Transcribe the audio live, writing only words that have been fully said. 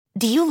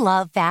Do you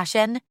love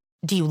fashion?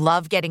 Do you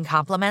love getting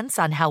compliments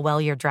on how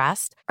well you're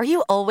dressed? Are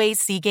you always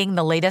seeking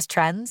the latest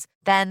trends?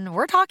 Then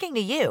we're talking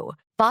to you.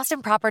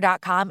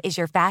 BostonProper.com is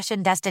your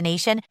fashion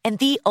destination and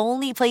the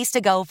only place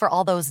to go for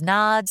all those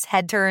nods,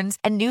 head turns,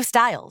 and new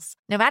styles.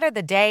 No matter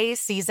the day,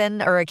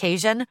 season, or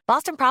occasion,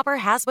 Boston Proper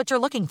has what you're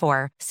looking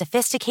for.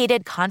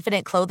 Sophisticated,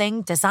 confident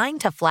clothing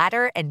designed to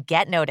flatter and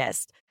get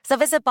noticed. So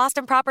visit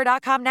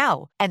BostonProper.com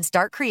now and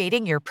start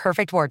creating your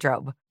perfect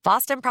wardrobe.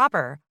 Boston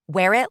Proper.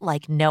 Wear it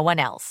like no one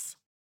else.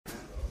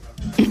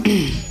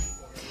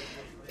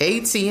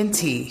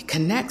 AT&T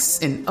connects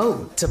an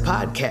ode to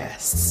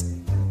podcasts.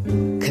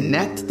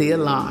 Connect the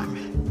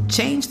alarm.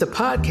 Change the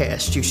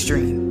podcast you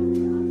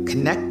stream.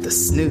 Connect the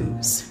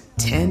snooze.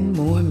 10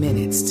 more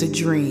minutes to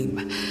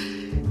dream.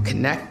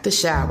 Connect the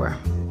shower.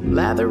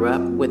 Lather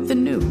up with the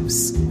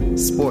news.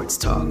 Sports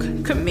talk,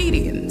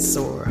 comedians,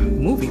 or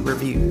movie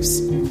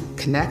reviews.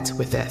 Connect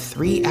with that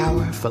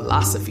 3-hour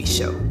philosophy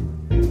show.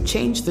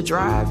 Change the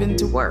drive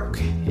into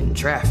work in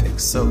traffic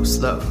so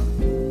slow.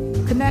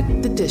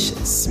 Connect the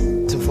dishes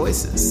to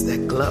voices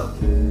that glow.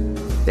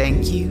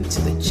 Thank you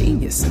to the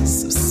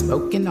geniuses of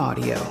spoken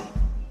audio.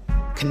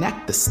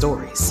 Connect the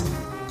stories.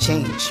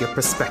 Change your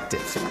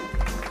perspective.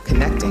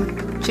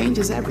 Connecting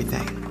changes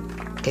everything.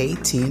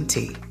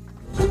 AT&T.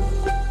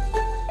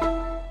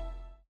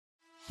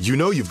 You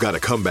know you've got a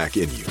comeback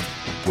in you.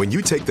 When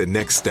you take the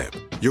next step,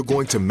 you're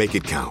going to make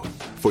it count.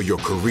 For your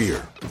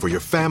career, for your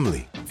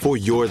family, for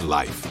your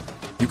life.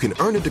 You can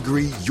earn a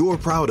degree you're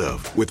proud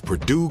of with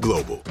Purdue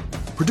Global.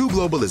 Purdue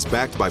Global is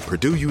backed by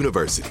Purdue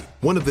University,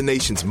 one of the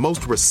nation's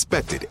most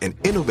respected and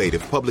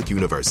innovative public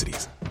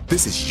universities.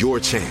 This is your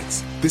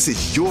chance. This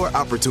is your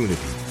opportunity.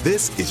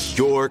 This is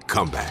your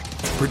comeback.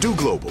 Purdue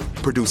Global,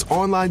 Purdue's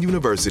online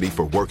university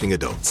for working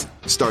adults.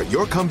 Start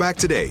your comeback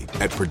today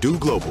at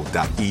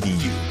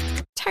purdueglobal.edu.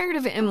 Tired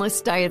of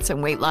endless diets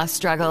and weight loss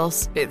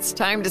struggles? It's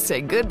time to say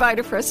goodbye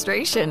to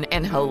frustration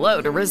and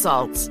hello to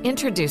results.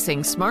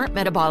 Introducing Smart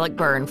Metabolic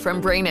Burn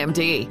from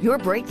BrainMD, your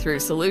breakthrough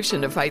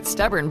solution to fight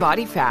stubborn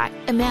body fat.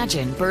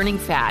 Imagine burning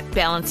fat,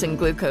 balancing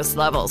glucose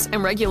levels,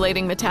 and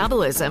regulating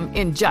metabolism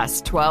in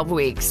just 12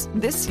 weeks.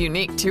 This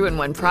unique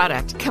 2-in-1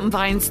 product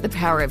combines the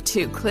power of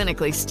 2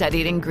 clinically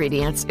studied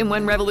ingredients in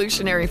one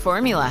revolutionary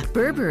formula.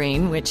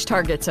 Berberine, which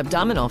targets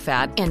abdominal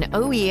fat, and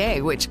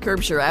OEA, which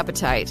curbs your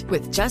appetite.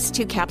 With just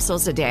 2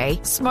 capsules a day,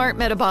 Smart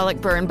Metabolic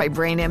Burn by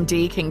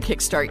BrainMD can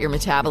kickstart your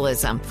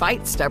metabolism,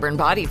 fight stubborn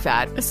body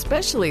fat,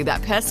 especially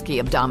that pesky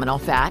abdominal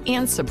fat,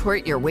 and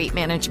support your weight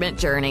management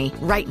journey.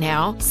 Right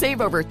now, save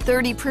over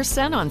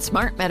 30% on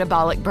Smart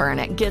Metabolic Burn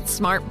at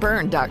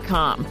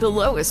GetSmartBurn.com. The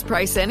lowest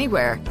price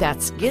anywhere.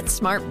 That's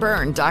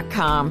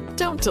GetSmartBurn.com.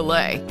 Don't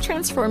delay.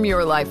 Transform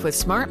your life with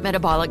Smart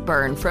Metabolic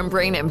Burn from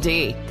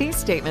BrainMD. These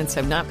statements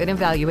have not been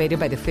evaluated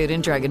by the Food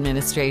and Drug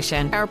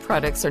Administration. Our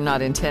products are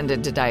not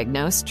intended to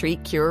diagnose,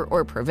 treat, cure,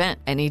 or prevent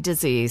any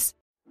disease.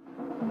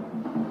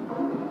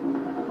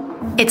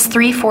 It's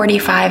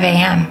 3:45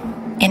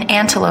 a.m. in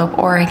Antelope,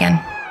 Oregon,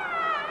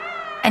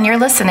 and you're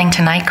listening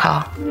to Night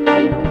Call.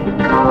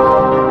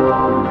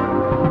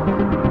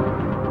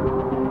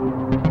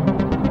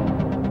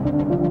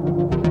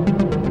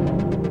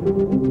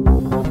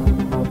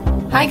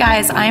 Hi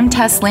guys, I'm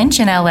Tess Lynch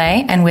in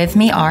LA, and with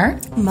me are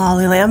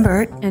Molly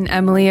Lambert and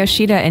Emily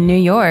Yoshida in New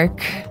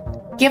York.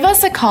 Give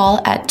us a call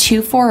at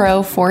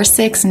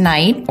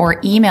 240-46-NIGHT or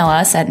email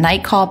us at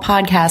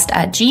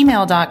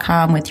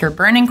nightcallpodcast@gmail.com with your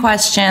burning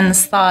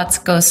questions, thoughts,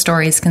 ghost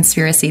stories,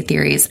 conspiracy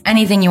theories,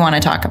 anything you want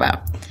to talk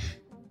about.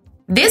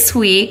 This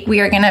week, we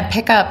are going to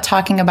pick up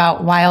talking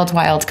about Wild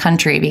Wild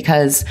Country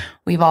because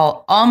we've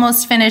all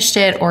almost finished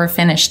it or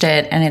finished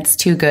it, and it's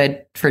too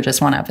good for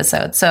just one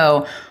episode.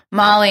 So,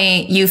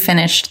 Molly, you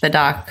finished the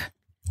doc.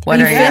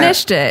 You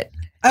finished it.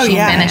 Oh, she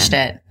yeah. finished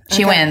it.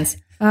 She wins.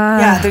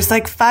 Yeah, there's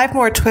like 5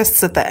 more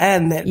twists at the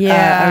end that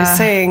I was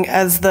saying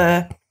as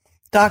the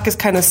doc is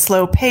kind of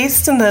slow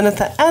paced. And then at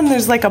the end,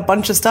 there's like a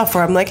bunch of stuff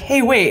where I'm like,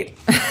 hey, wait,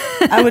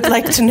 I would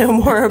like to know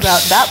more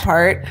about that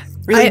part.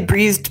 Really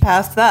breezed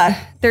past that.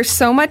 There's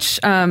so much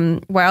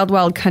Wild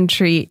Wild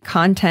Country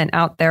content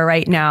out there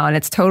right now, and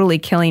it's totally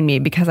killing me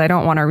because I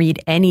don't want to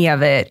read any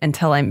of it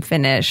until I'm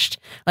finished.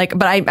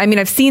 But I mean,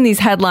 I've seen these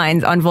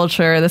headlines on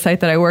Vulture, the site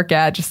that I work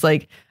at, just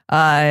like,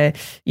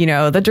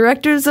 the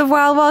directors of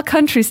Wild Wild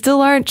Country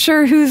still aren't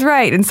sure who's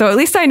right. And so at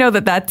least I know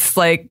that that's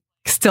like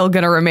still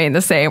going to remain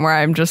the same, where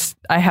I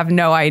have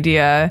no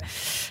idea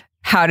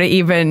how to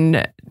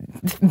even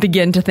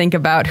begin to think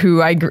about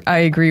who I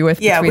agree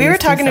with. Yeah, we were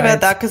talking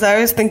about that because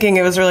I was thinking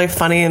it was really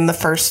funny in the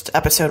first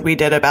episode we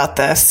did about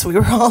this. We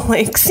were all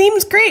like,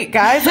 seems great,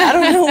 guys. I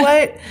don't know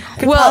what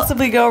could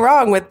possibly go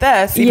wrong with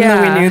this, even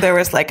though we knew there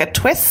was like a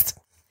twist.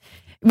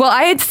 Well,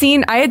 I had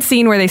seen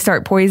where they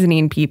start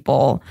poisoning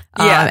people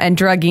and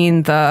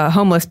drugging the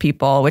homeless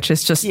people, which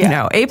is just, A+. You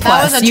know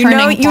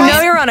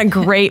you're on a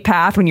great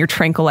path when you're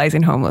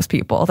tranquilizing homeless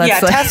people.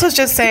 Tess was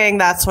just saying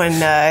that's when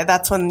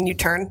you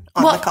turn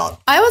on the cult.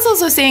 I was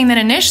also saying that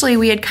initially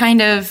we had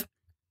kind of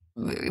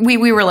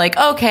we were like,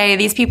 okay,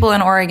 these people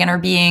in Oregon are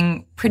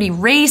being pretty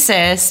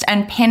racist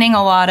and pinning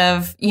a lot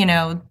of, you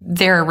know,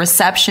 their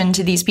reception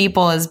to these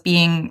people as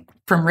being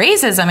from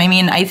racism. I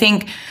mean, I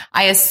think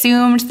I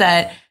assumed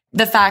that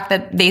the fact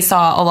that they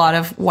saw a lot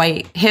of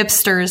white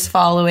hipsters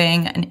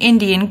following an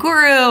Indian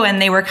guru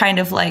and they were kind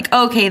of like,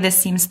 okay, this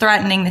seems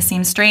threatening, this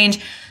seems strange.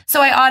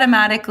 So I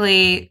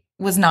automatically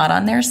was not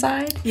on their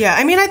side. Yeah,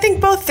 I mean, I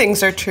think both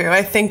things are true.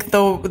 I think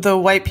the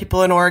white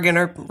people in Oregon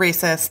are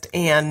racist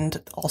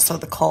and also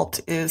the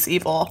cult is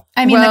evil.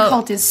 I mean, the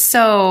cult is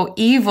so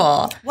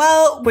evil.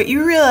 Well, what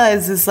you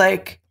realize is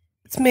like,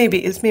 it's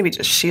maybe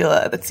just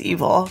Sheila that's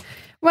evil.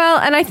 Well,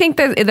 and I think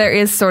that there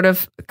is sort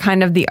of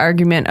kind of the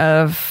argument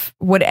of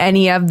would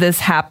any of this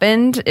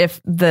happened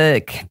if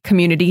the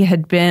community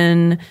had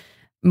been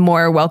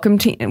more welcoming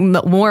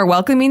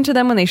to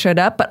them when they showed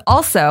up. But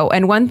also,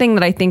 and one thing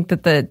that I think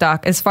that the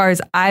doc, as far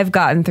as I've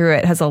gotten through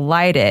it, has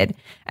elided,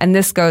 and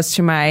this goes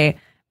to my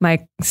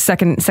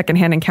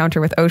secondhand encounter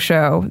with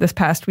Osho this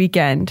past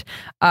weekend,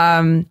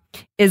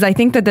 is I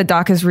think that the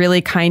doc has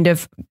really kind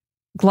of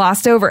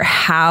glossed over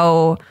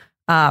how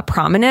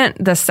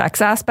prominent the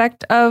sex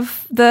aspect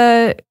of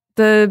the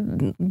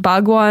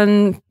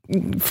Bhagwan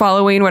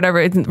following,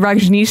 whatever,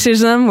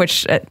 Rajneeshism,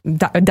 which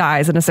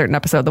dies in a certain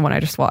episode, the one I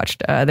just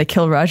watched. They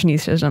kill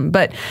Rajneeshism,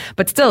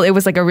 but still, it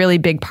was like a really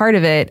big part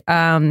of it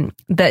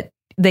that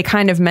they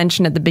kind of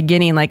mentioned at the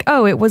beginning, like,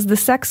 oh, it was the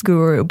sex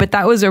guru, but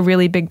that was a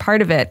really big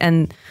part of it.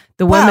 And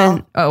the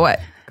women,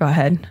 what? Go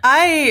ahead.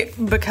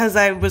 Because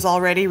I was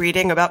already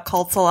reading about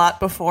cults a lot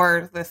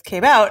before this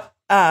came out,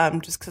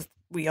 just because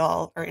we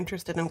all are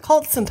interested in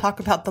cults and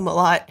talk about them a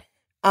lot.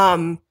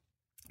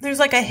 There's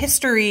like a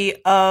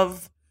history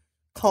of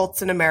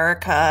cults in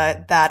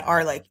America that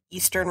are like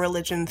Eastern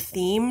religion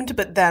themed,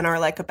 but then are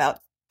like about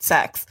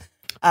sex.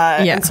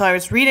 And so I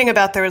was reading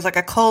about, there was like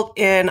a cult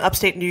in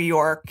upstate New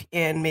York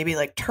in maybe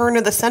like turn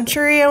of the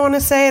century, I want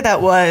to say,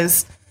 that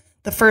was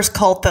the first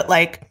cult that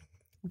like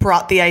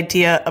brought the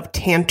idea of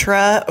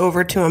Tantra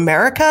over to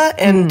America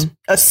and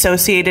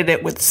associated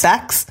it with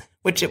sex,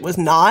 which it was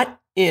not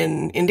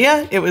in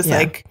India. It was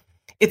like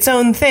its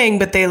own thing,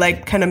 but they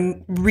like kind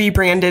of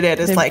rebranded it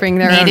as they like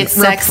made it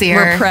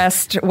sexier,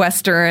 repressed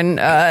Western,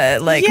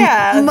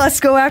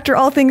 must go after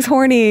all things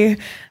horny.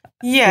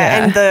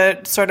 Yeah, and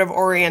the sort of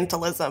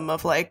Orientalism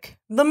of like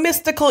the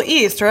mystical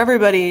East, where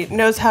everybody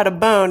knows how to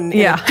bone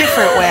in a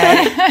different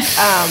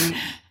way.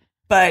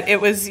 But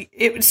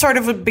it sort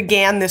of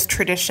began this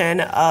tradition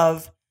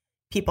of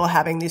people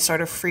having these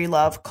sort of free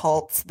love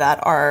cults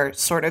that are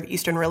sort of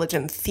Eastern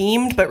religion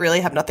themed, but really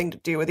have nothing to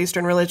do with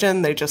Eastern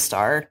religion. They just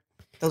are.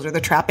 Those are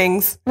the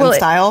trappings and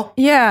style.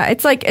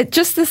 It's like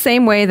just the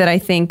same way that I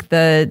think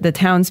the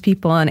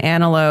townspeople in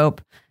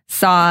Antelope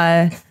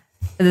saw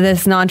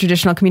this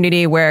non-traditional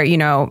community where, you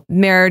know,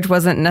 marriage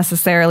wasn't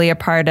necessarily a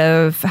part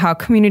of how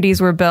communities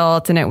were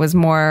built and it was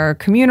more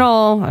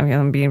communal. I mean,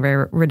 I'm being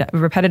very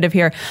repetitive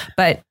here,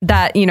 but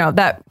that, you know,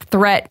 that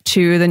threat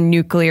to the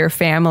nuclear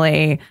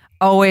family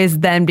always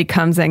then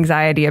becomes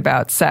anxiety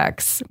about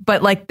sex.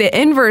 But like the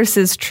inverse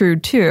is true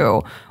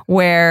too,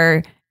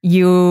 where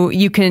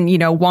you can, you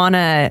know, want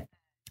to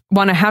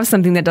have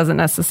something that doesn't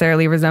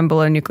necessarily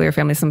resemble a nuclear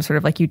family, some sort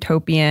of like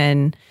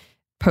utopian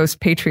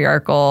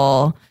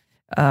post-patriarchal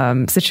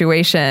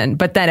situation,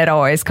 but then it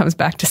always comes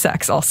back to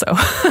sex also.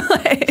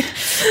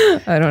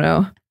 I don't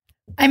know.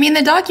 I mean,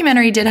 the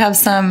documentary did have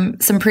some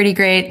pretty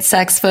great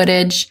sex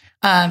footage.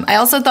 I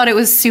also thought it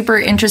was super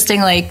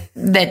interesting, like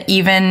that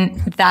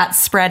even that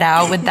spread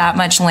out with that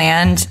much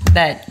land,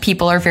 that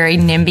people are very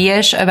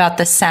NIMBY-ish about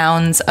the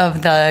sounds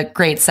of the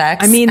great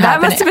sex. I mean, that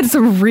must have been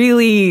some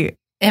really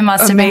It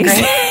must have been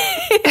great.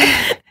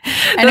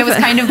 And it was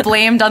kind of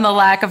blamed on the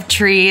lack of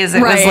trees.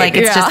 It was like,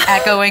 it's just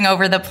echoing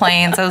over the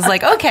plains. I was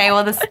like, okay,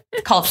 well, this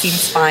cult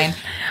seems fine.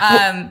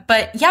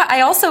 But yeah,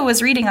 I also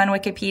was reading on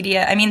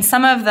Wikipedia. I mean,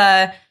 some of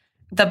the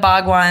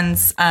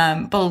Bhagwan's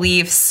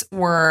beliefs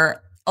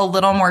were a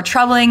little more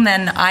troubling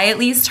than I at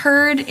least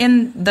heard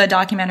in the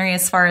documentary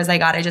as far as I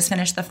got. I just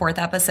finished the 4th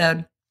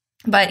episode.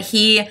 But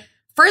he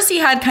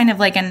had kind of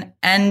like an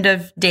end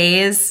of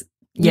days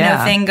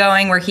thing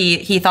going where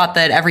he thought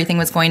that everything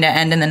was going to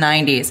end in the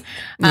 90s.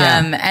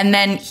 And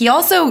then he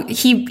also,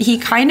 he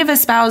kind of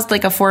espoused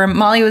like a form,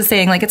 Molly was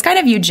saying, like, it's kind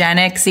of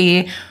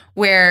eugenics-y,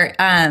 where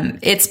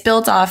it's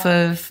built off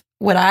of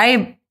what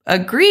I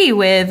agree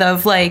with,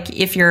 of like,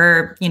 if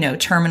you're, you know,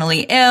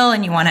 terminally ill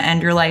and you want to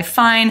end your life,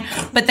 fine.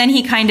 But then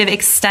he kind of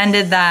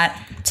extended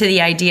that to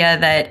the idea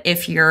that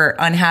if you're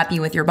unhappy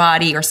with your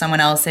body or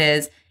someone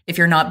else's, if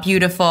you're not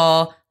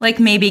beautiful, like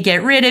maybe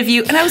get rid of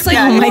you. And I was like,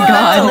 oh my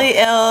God. Mentally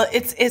ill.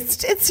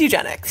 It's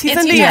eugenics. He's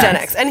into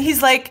eugenics. And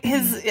he's like,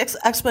 his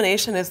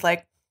explanation is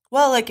like,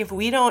 well, like if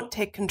we don't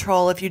take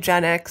control of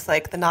eugenics,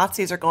 like the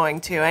Nazis are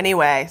going to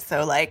anyway.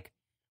 So like,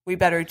 we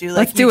better do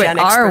like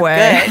eugenics our for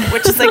way. good,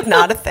 which is like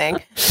not a thing.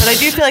 But I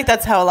do feel like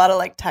that's how a lot of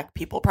like tech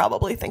people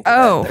probably think.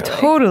 Oh,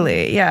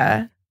 totally.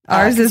 Yeah.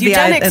 Ours is the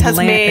eugenics has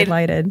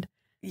enlightened.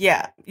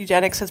 Yeah,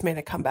 eugenics has made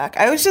a comeback.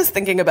 I was just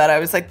thinking about it. I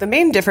was like, the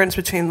main difference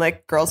between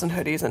like Girls in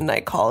Hoodies and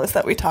Night Call is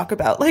that we talk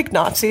about like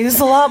Nazis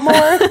a lot more.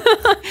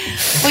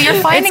 Well,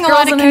 you're finding a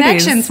lot of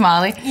connections,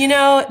 Molly. You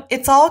know,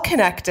 it's all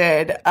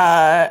connected.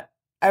 I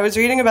was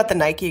reading about the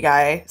Nike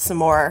guy some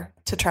more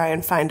to try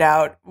and find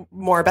out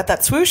more about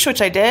that swoosh,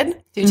 which I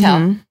did. Do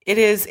tell. It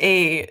is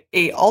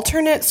a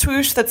alternate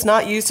swoosh that's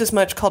not used as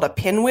much called a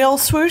pinwheel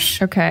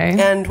swoosh. Okay.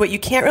 And what you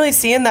can't really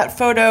see in that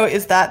photo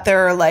is that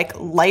there are like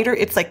lighter,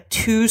 it's like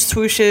two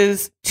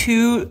swooshticas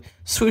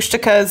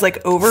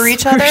like over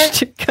each other.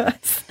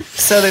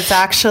 So it's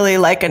actually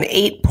like an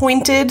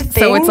 8-pointed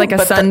thing. So it's like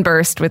a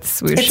sunburst with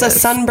swooshes. It's a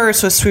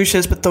sunburst with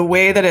swooshes, but the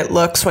way that it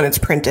looks when it's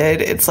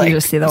printed, it's like you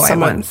just see the white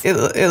ones.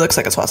 It looks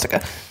like a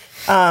swastika.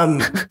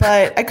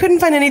 But I couldn't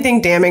find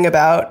anything damning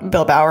about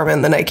Bill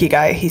Bowerman, the Nike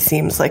guy. He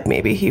seems like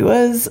maybe he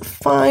was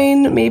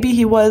fine. Maybe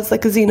he was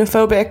like a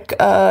xenophobic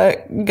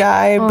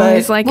guy, but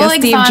he's like a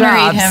Steve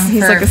Jobs.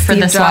 He's like a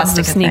Steve Jobs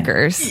of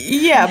sneakers.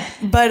 Yeah,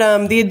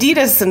 but the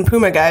Adidas and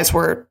Puma guys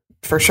were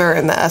for sure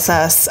in the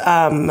SS,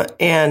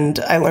 and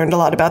I learned a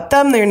lot about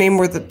them. Their name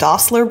were the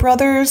Dassler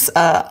brothers,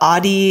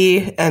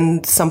 Adi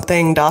and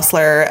something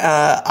Dassler.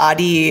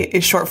 Adi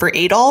is short for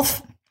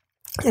Adolf.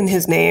 And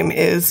his name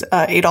is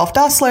Adolf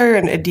Dassler,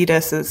 and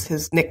Adidas is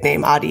his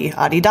nickname,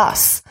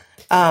 Adidas.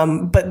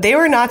 But they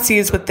were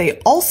Nazis, but they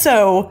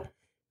also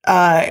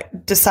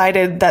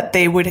decided that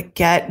they would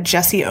get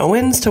Jesse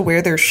Owens to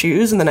wear their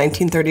shoes in the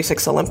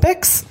 1936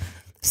 Olympics.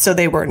 So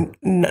they were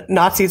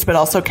Nazis, but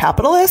also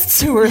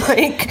capitalists who were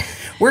like,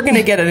 we're going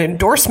to get an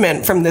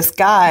endorsement from this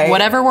guy.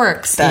 Whatever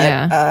works.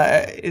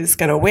 That is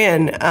going to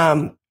win.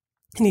 And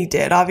he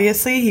did,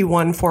 obviously. He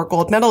won 4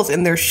 gold medals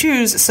in their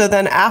shoes. So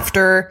then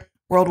after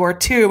World War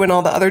II, when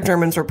all the other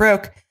Germans were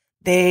broke,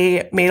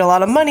 they made a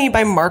lot of money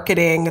by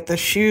marketing the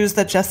shoes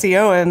that Jesse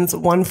Owens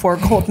won 4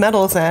 gold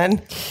medals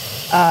in.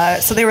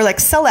 So they were like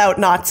sellout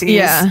Nazis.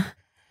 Yeah.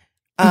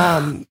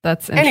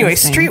 That's interesting. Anyway,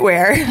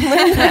 streetwear.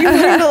 You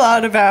learned a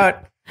lot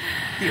about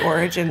the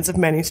origins of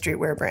many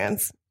streetwear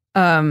brands.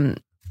 Well,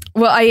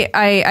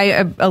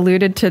 I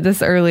alluded to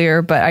this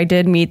earlier, but I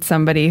did meet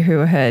somebody who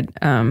had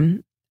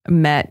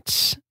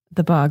met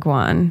the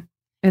Bhagwan.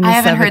 I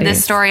haven't heard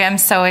this story. I'm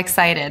so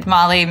excited.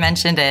 Molly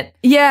mentioned it.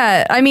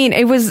 Yeah, I mean,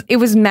 it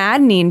was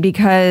maddening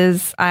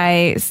because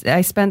I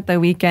spent the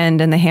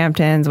weekend in the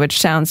Hamptons, which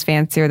sounds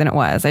fancier than it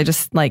was. I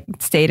just like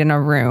stayed in a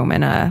room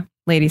in a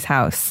lady's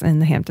house in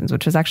the Hamptons,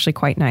 which was actually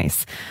quite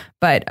nice.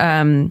 But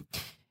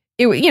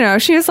she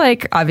was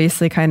like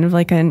obviously kind of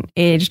like an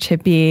aged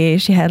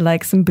hippie. She had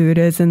like some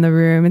Buddhas in the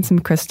room and some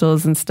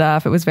crystals and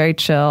stuff. It was very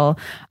chill,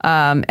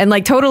 and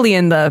like totally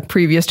in the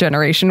previous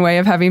generation way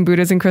of having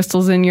Buddhas and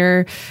crystals in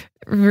your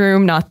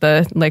room, not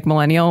the like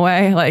millennial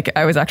way. Like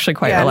I was actually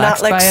quite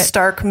relaxed not like by it.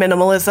 Stark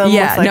minimalism.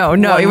 Yeah, with, like,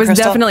 no, it was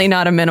crystal. Definitely definitely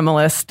not a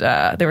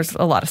minimalist. There was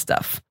a lot of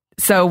stuff.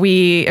 So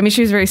she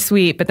was very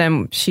sweet, but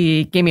then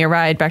she gave me a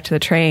ride back to the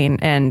train,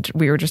 and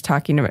we were just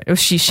talking about.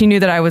 She knew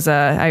that I was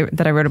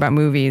that I wrote about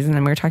movies, and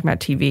then we were talking about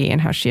TV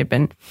and how she had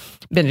been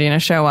binging a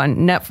show on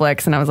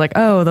Netflix, and I was like,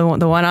 oh,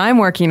 the one I'm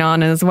working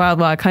on is Wild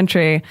Wild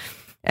Country.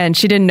 And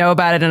she didn't know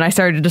about it, and I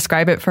started to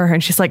describe it for her,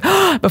 and she's like,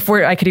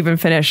 before I could even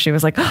finish, she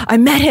was like, I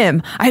met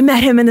him in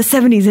the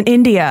 70s in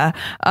India.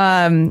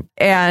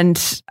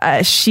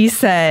 She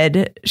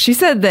said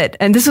that,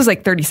 and this was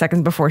like 30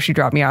 seconds before she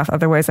dropped me off.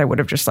 Otherwise I would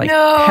have just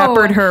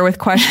peppered her with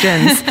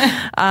questions.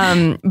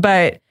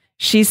 But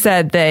she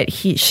said that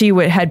she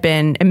had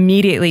been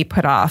immediately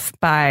put off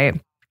by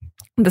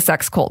the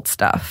sex cult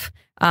stuff.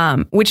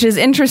 Which is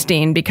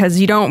interesting because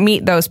you don't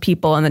meet those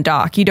people in the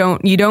doc. You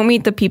don't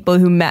meet the people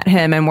who met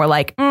him and were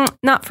like,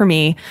 not for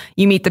me.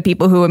 You meet the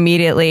people who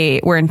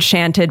immediately were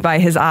enchanted by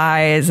his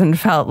eyes and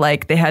felt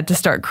like they had to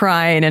start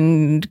crying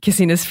and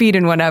kissing his feet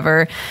and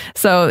whatever.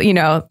 So,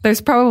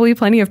 there's probably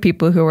plenty of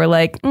people who were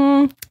like,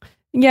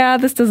 yeah,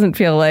 this doesn't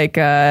feel like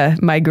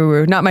my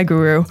guru, not my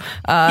guru.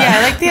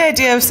 I like the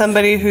idea of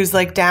somebody who's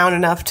like down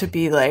enough to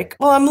be like,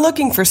 well, I'm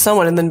looking for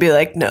someone, and then be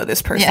like, no,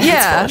 this person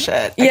is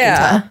bullshit. I can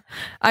tell.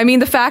 I mean,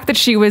 the fact that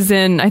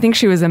I think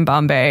she was in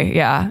Bombay,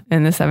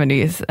 in the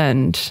 70s,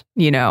 and,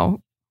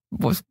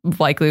 was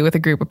likely with a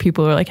group of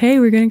people who were like, hey,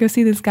 we're going to go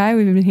see this guy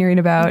we've been hearing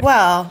about.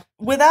 Well,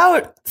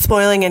 without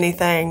spoiling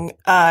anything,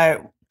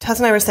 Tess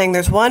and I were saying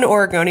there's one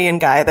Oregonian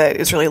guy that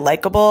is really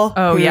likable.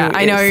 Oh, yeah.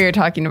 I know who you're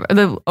talking about.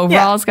 The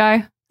overalls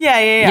guy?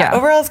 Yeah.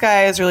 Overalls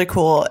guy is really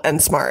cool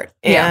and smart.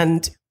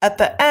 And at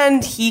the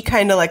end, he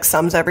kind of like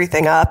sums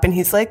everything up. And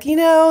he's like,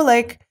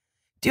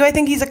 do I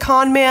think he's a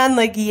con man?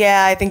 Like,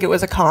 yeah, I think it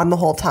was a con the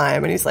whole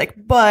time. And he's like,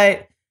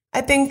 but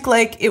I think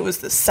like it was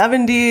the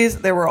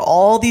 70s. There were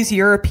all these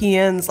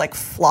Europeans like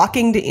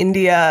flocking to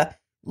India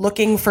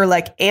looking for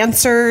like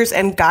answers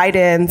and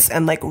guidance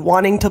and like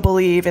wanting to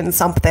believe in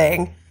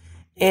something.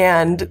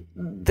 And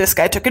this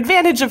guy took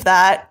advantage of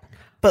that,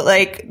 but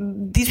like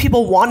these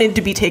people wanted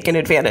to be taken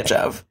advantage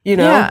of,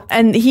 Yeah,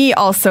 and he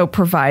also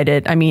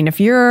provided, if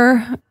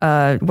you're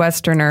a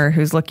Westerner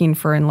who's looking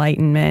for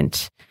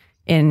enlightenment,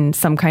 in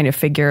some kind of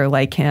figure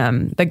like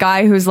him. The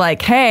guy who's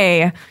like,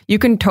 hey, you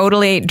can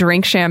totally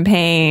drink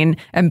champagne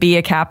and be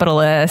a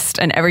capitalist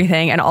and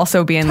everything and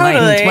also be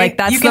enlightened. Totally. Like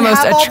that's you can the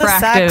most have all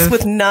attractive. the sex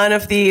with none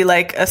of the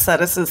like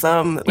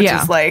asceticism, which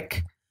is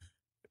like,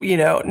 you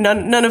know,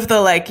 none of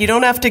the like, you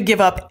don't have to give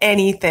up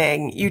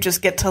anything. You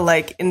just get to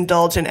like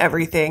indulge in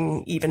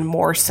everything even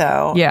more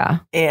so. Yeah.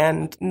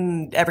 And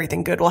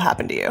everything good will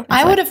happen to you.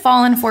 I would have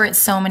fallen for it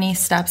so many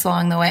steps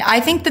along the way. I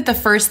think that the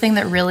first thing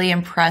that really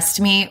impressed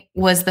me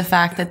was the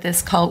fact that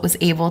this cult was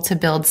able to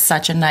build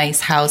such a nice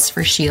house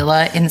for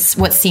Sheila in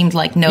what seemed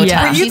like no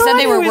time. Were you She the said one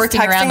they who were was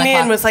working around the texting me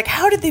clock. and was like,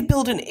 how did they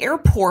build an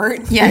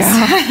airport?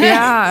 Yes.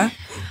 Yeah.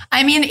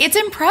 I mean, it's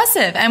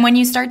impressive. And when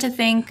you start to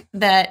think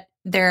that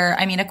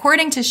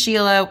according to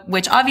Sheila,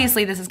 which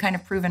obviously this is kind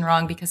of proven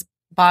wrong because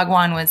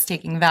Bhagwan was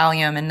taking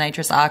Valium and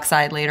nitrous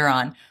oxide later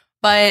on.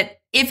 But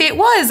if it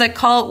was a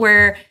cult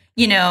where,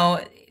 you know,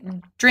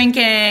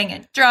 drinking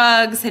and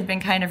drugs had been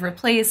kind of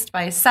replaced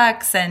by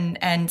sex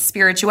and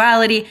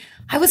spirituality,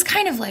 I was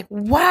kind of like,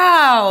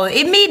 wow,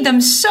 it made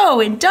them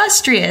so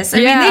industrious. I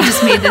mean, they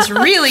just made this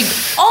really,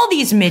 all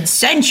these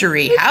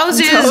mid-century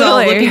houses all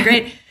looking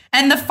great.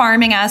 And the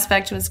farming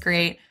aspect was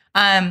great.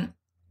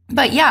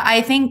 But yeah,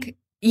 I think,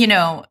 you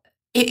know,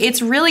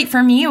 it's really,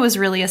 for me, it was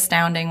really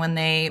astounding when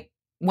they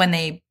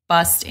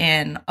bust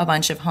in a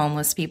bunch of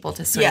homeless people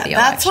to sway the election.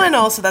 That's when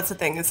also, that's the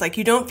thing. It's like,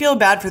 you don't feel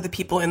bad for the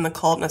people in the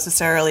cult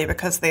necessarily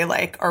because they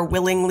like are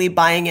willingly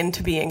buying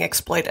into being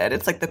exploited.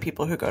 It's like the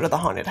people who go to the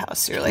haunted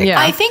house. You're like,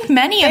 I think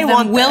many of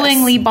them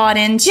willingly bought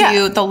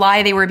into the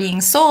lie they were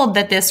being sold,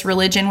 that this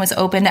religion was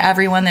open to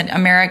everyone, that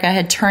America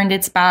had turned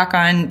its back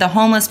on the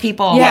homeless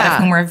people, a lot of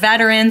whom were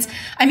veterans.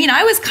 I mean,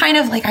 I was kind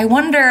of like, I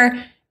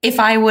wonder if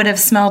I would have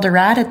smelled a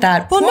rat at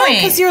that point. Well, no,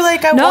 because you're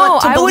like, I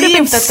want to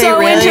believe that they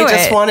really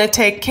just want to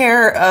take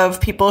care of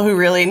people who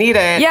really need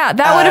it. Yeah,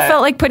 that would have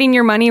felt like putting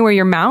your money where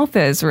your mouth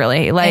is,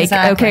 really. Like,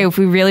 okay, if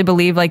we really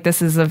believe like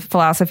this is a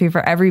philosophy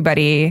for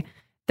everybody,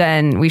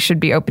 then we should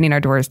be opening our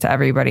doors to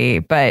everybody.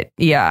 But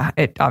yeah,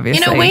 it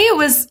obviously... In a way,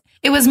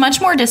 it was much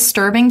more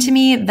disturbing to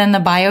me than the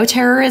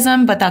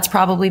bioterrorism, but that's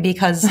probably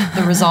because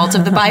the result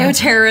of the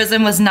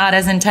bioterrorism was not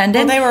as intended.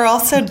 Well, they were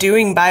also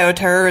doing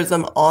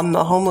bioterrorism on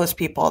the homeless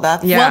people.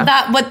 That's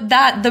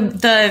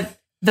the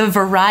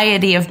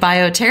variety of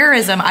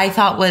bioterrorism I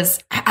thought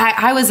was,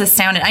 I was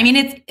astounded. I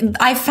mean,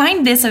 I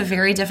find this a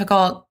very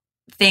difficult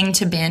thing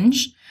to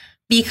binge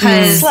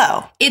because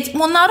slow.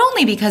 Not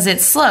only because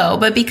it's slow,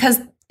 but because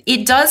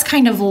it does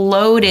kind of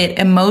load it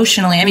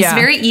emotionally. I mean, it's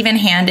very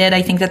even-handed.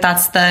 I think that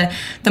that's the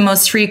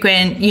most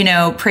frequent, you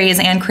know, praise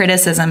and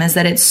criticism, is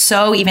that it's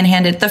so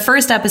even-handed. The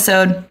first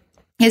episode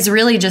is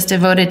really just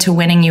devoted to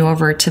winning you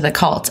over to the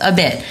cult a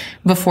bit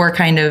before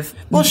kind of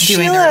doing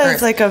Sheila the reverse.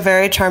 is like a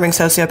very charming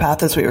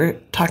sociopath, as we were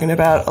talking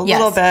about a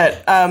little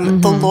bit.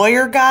 The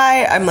lawyer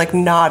guy, I'm like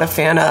not a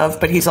fan of,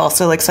 but he's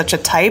also like such a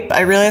type.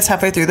 I realized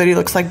halfway through that he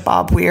looks like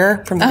Bob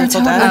Weir from The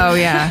Grateful Dead. Oh,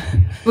 yeah.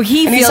 Well,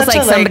 he feels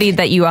like somebody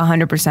that you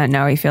 100%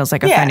 know. He feels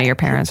like a friend of your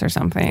parents or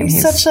something.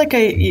 He's such like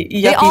a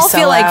yuppie. They all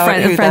feel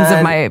like friends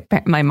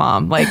of my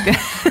mom. Like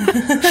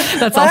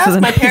that's I also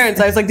asked my parents.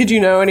 I was like, "Did you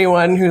know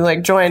anyone who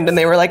like joined?" And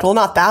they were like, "Well,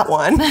 not that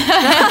one."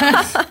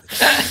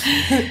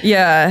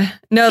 Yeah.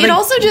 No. It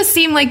also just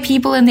seemed like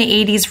people in the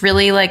 80s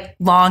really like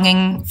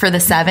longing for the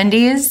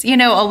 70s. You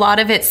know, a lot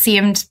of it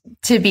seemed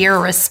to be a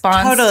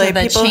response to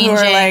the people changing.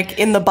 Who are like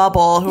in the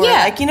bubble, who are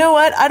like, you know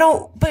what? I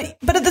don't.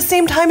 But at the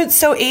same time, it's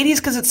so 80s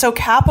because it's so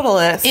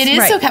capitalist. It is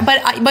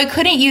but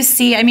couldn't you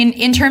see? I mean,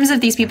 in terms of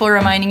these people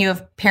reminding you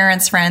of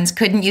parents' friends,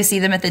 couldn't you see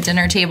them at the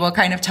dinner table,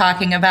 kind of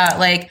talking about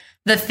like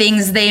the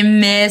things they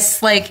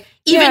miss, like?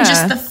 Even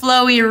just the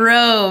flowy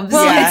robes.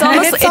 Well, it's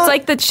almost, it's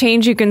like the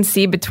change you can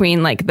see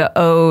between like the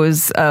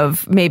O's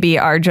of maybe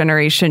our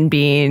generation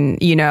being,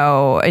 you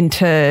know,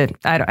 into,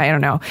 I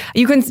don't know.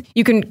 You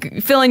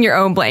can fill in your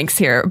own blanks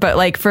here. But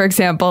like, for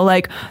example,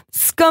 like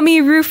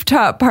scummy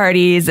rooftop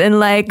parties and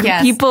like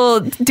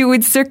people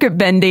doing circuit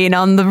bending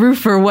on the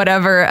roof or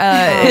whatever,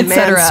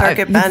 etc.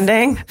 Circuit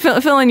bending.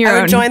 Fill in your own.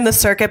 I would join the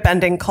circuit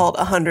bending cult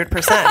 100%.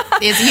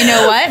 You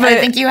know what? I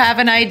think you have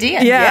an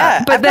idea.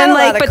 Yeah. But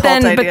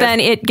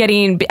then it getting,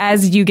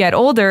 as you get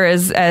older,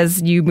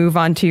 as you move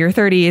on to your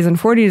 30s and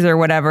 40s or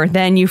whatever,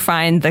 then you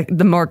find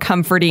the more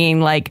comforting,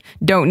 like,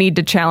 don't need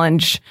to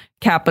challenge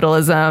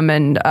capitalism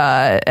and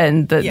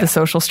the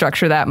social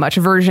structure that much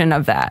version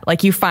of that.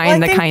 Like, you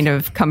find the kind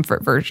of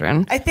comfort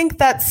version. I think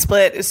that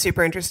split is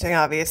super interesting.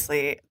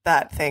 Obviously,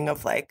 that thing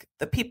of like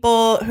the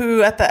people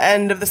who at the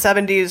end of the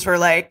 70s were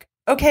like,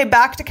 okay,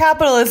 back to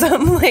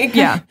capitalism, like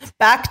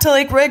back to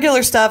like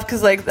regular stuff,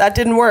 because like that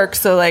didn't work,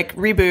 so like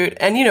reboot.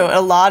 And you know,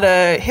 a lot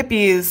of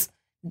hippies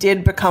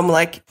did become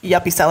like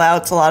yuppie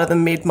sellouts. A lot of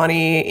them made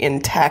money in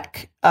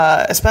tech,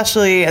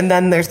 especially. And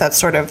then there's that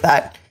sort of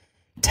that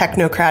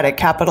technocratic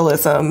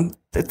capitalism.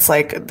 It's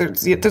like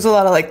there's a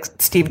lot of like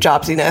Steve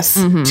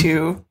Jobsiness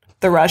to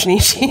the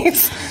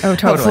Rajneeshis. Oh,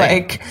 totally. Of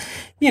like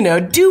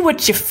do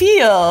what you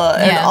feel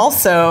and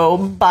also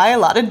buy a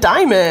lot of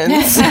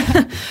diamonds.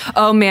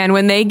 Oh man,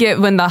 when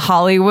the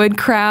Hollywood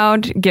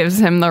crowd gives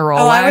him the Rolex.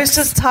 Oh, I was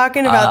just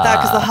talking about that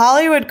because the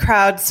Hollywood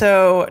crowd.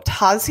 So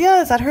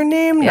Tasia, is that her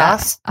name? Yeah.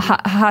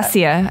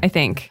 Hasia, I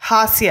think.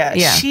 Hasia.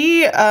 Yeah.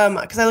 She,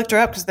 because I looked her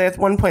up because at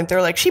one point they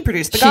were like, she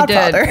produced The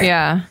Godfather. Did.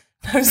 Yeah.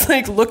 I was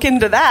like, look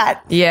into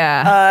that.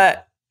 Yeah.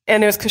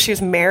 And it was because she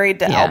was married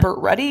to Albert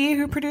Ruddy,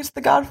 who produced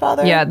The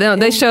Godfather. Yeah,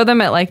 they show them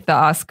at like the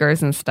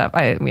Oscars and stuff.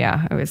 It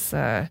was.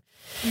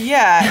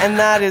 Yeah, and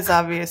that is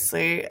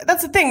obviously,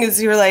 that's the thing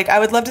is you're like, I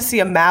would love to see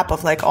a map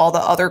of like all the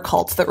other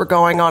cults that were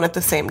going on at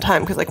the same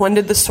time. Because like, when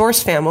did the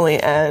Source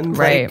family end?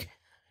 Right.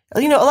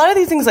 Like, a lot of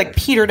these things like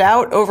petered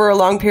out over a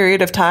long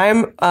period of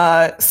time.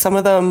 Some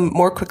of them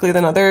more quickly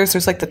than others.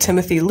 There's like the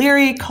Timothy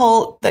Leary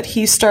cult that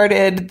he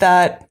started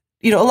that,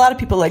 a lot of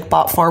people like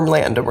bought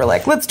farmland and were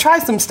like, let's try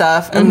some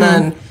stuff. And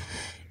then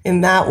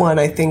in that one,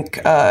 I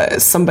think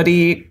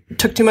somebody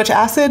took too much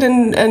acid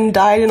and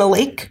died in a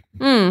lake.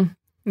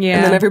 Yeah.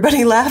 And then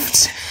everybody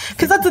left.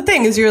 Because that's the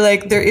thing is you're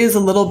like, there is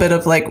a little bit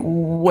of like,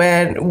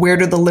 where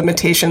do the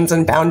limitations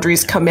and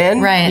boundaries come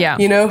in? Right.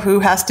 Yeah. Who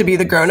has to be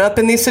the grown up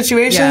in these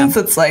situations?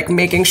 It's like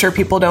making sure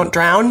people don't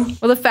drown.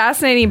 Well, the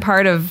fascinating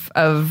part of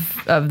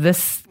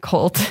this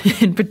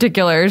cult in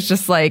particular is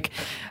just like,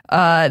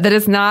 that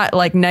it's not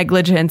like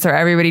negligence or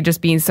everybody just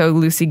being so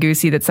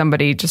loosey-goosey that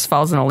somebody just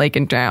falls in a lake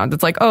and drowns.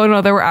 It's like, oh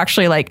no, they were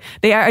actually like,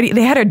 they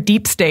had a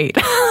deep state.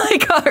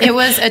 It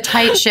was a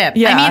tight ship.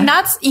 Yeah. I mean,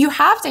 you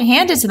have to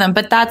hand it to them,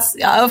 but that's,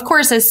 of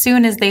course, as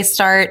soon as they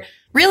start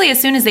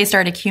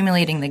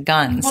accumulating the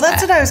guns. Well,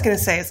 that's what I was going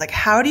to say. It's like,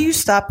 how do you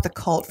stop the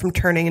cult from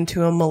turning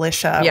into a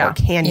militia? Yeah. Or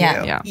can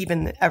you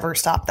even ever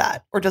stop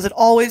that? Or does it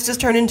always just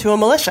turn into a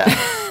militia?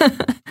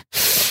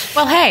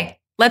 Well, hey,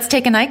 let's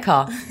take a night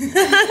call.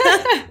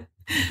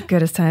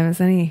 Good as time as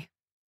any.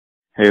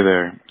 Hey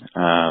there.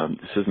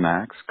 This is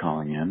Max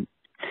calling in.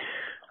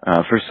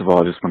 First of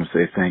all, I just want to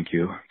say thank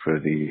you for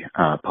the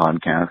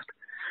podcast.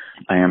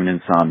 I am an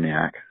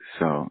insomniac,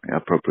 so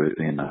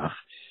appropriately enough.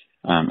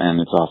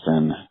 And it's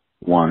often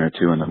 1 or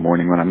 2 in the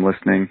morning when I'm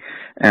listening.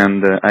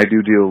 And I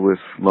do deal with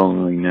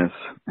loneliness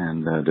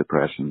and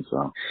depression,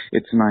 so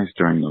it's nice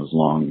during those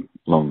long,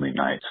 lonely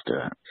nights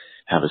to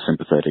have a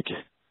sympathetic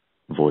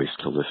voice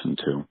to listen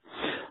to.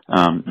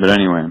 But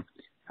anyway,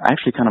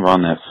 actually kind of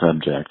on that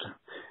subject,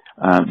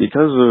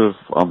 because of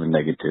all the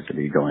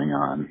negativity going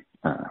on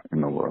in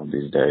the world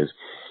these days,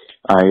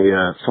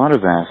 I thought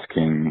of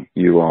asking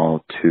you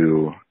all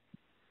to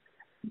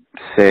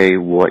say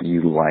what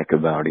you like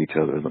about each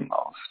other the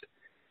most.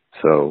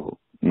 So,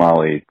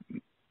 Molly,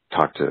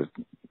 tell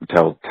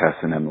Tess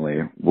and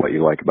Emily what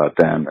you like about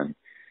them, and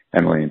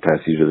Emily and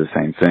Tess, you do the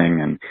same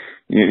thing, and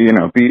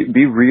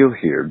be real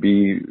here.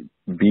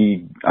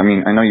 I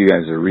mean, I know you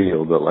guys are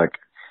real, but like,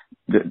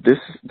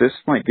 this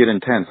might get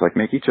intense. Like,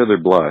 make each other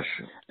blush.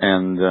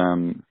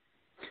 And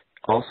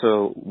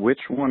also,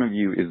 which one of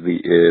you is the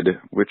id,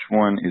 which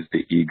one is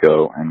the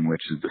ego, and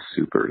which is the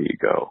super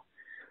ego?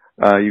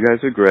 You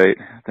guys are great.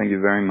 Thank you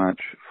very much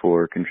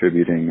for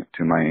contributing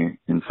to my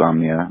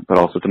insomnia, but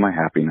also to my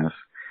happiness.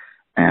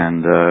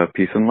 And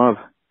peace and love.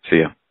 See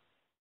ya.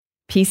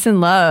 Peace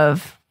and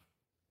love.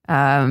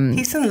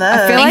 Peace and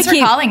love. Thanks for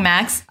calling,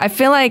 Max. I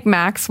feel like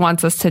Max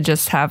wants us to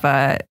just have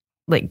a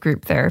like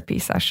group therapy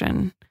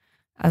session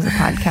as a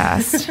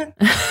podcast.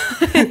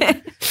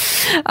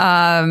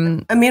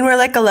 I mean, we're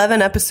like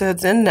 11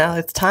 episodes in now.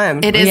 It's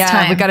time. It is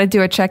time. We got to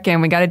do a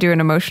check-in. We got to do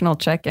an emotional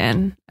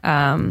check-in.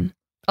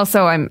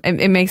 Also,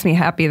 it makes me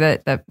happy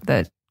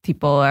that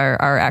people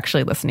are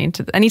actually listening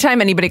to. Anytime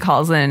anybody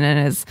calls in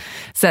and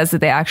says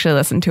that they actually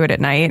listen to it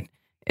at night,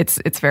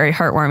 it's very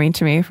heartwarming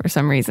to me for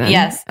some reason.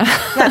 Yes.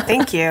 Yeah.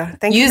 Thank you.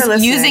 Thank you for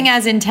listening. Using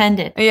as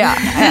intended. Yeah.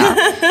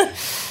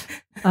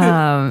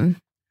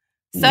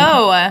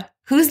 So,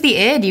 who's the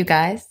id, you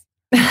guys?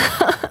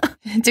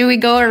 Do we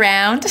go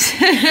around?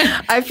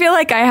 I feel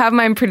like I have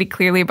mine pretty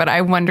clearly, but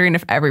I'm wondering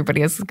if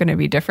everybody is going to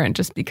be different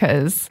just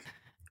because.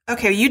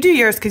 Okay, you do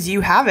yours because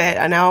you have it,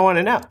 and now I want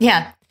to know.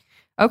 Yeah.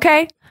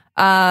 Okay.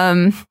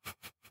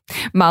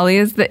 Molly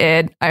is the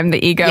id, I'm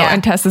the ego,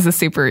 and Tess is the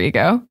super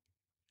ego.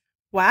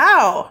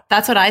 Wow.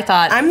 That's what I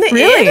thought. I'm the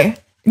id?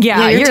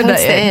 Yeah, you're the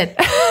id.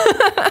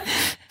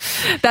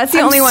 That's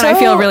the only one I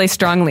feel really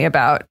strongly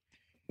about.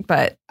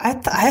 But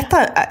I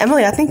thought,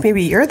 Emily, I think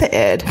maybe you're the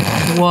id.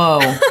 Whoa.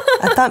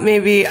 I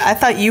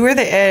thought you were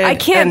the id. I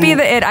can't be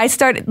the id. I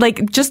started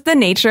like just the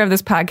nature of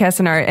this podcast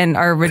and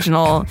our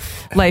original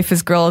Life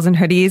is Girls and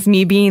Hoodies,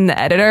 me being the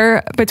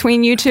editor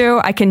between you two,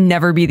 I can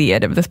never be the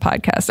id of this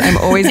podcast. I'm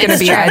always going to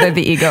be either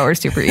the ego or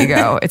super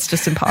ego. It's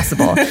just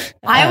impossible.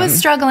 I was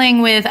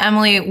struggling with,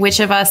 Emily, which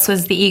of us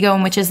was the ego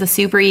and which is the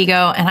super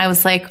ego. And I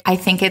was like, I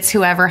think it's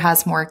whoever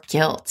has more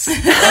guilt.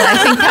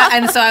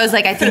 And so I was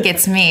like, I think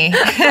it's me.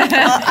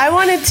 I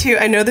wanted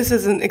to, I know this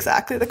isn't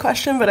exactly the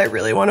question, but I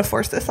really want to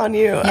force this on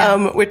you,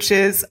 which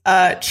is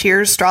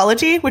Cheers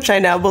astrology, which I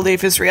now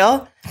believe is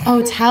real.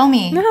 Oh, tell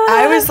me. No.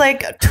 I was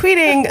like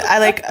tweeting,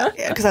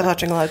 because I was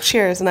watching a lot of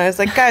Cheers, and I was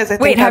like, guys, I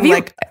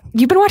think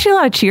you've been watching a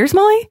lot of Cheers,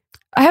 Molly?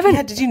 I haven't.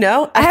 Yeah, did you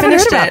know? I haven't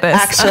finished heard about it,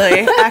 this.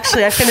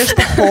 Actually, I finished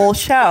the whole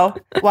show.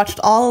 Watched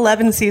all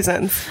 11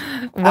 seasons.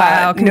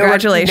 Wow,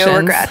 congratulations. No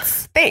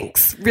regrets.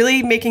 Thanks.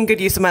 Really making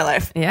good use of my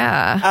life.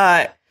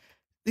 Yeah.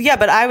 Yeah,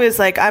 but I was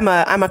like, I'm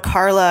a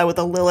Carla with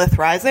a Lilith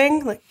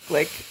rising,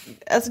 like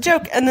as a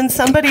joke. And then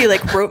somebody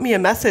like wrote me a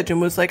message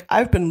and was like,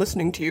 I've been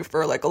listening to you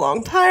for like a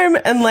long time,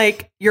 and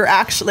like you're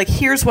actually like,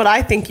 here's what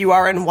I think you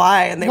are and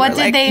why. And they What were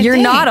did like, they You're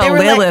think? not a They were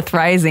like- Lilith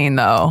rising,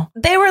 though.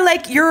 they were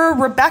like, you're a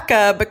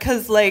Rebecca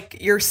because like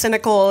you're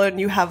cynical and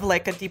you have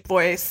like a deep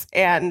voice,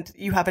 and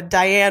you have a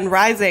Diane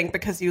rising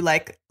because you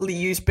like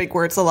use big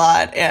words a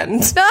lot.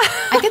 And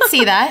I could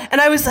see that.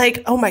 and I was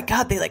like, oh my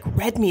God, they like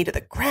read me to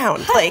the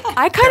ground. Like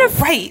I kind of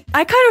right.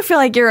 I kind of feel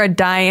like you're a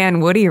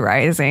Diane Woody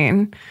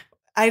rising.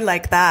 I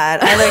like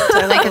that. I like I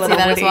a could see little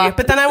that as witty. well.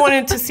 But then I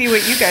wanted to see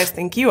what you guys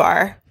think you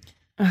are.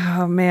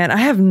 Oh man, I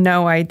have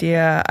no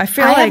idea. I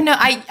feel I like have no.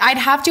 I'd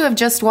have to have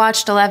just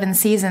watched 11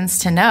 seasons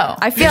to know.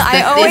 I feel Is the- I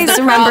is always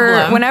the remember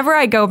problem. whenever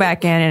I go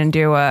back in and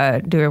do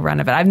a run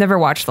of it. I've never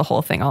watched the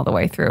whole thing all the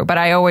way through, but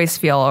I always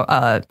feel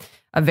a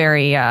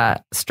very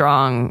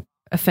strong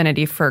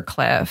affinity for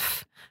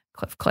Cliff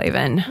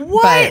Clavin.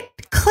 What?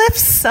 Cliff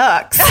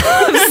sucks.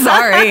 I'm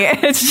sorry.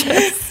 It's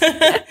just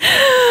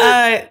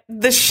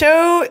The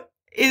show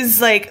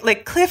is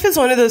like Cliff is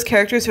one of those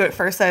characters who at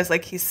first I was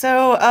like, he's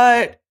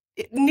so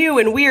new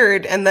and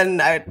weird, and then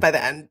by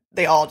the end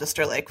they all just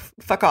are like,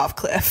 fuck off,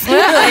 Cliff.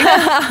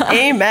 Like,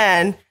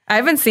 amen. I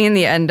haven't seen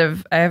the end.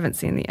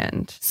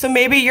 So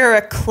maybe you're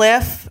a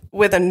Cliff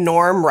with a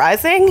Norm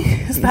rising?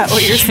 Is that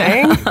what you're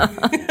saying?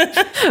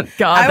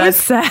 God, I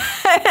was- that's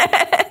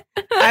sad.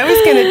 I was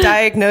going to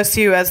diagnose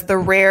you as the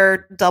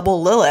rare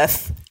double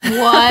Lilith.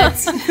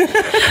 What?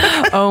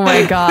 Oh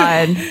my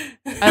God.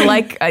 I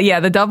like,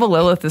 the double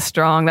Lilith is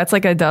strong. That's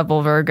like a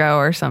double Virgo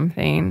or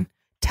something.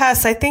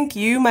 Tess, I think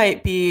you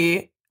might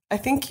be. I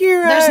think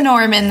you're. There's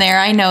Norm in there.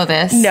 I know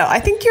this. No, I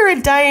think you're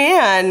a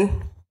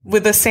Diane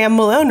with a Sam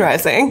Malone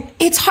rising.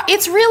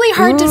 It's really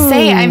hard to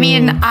say. I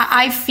mean,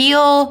 I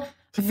feel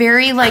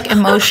very like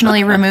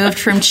emotionally removed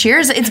from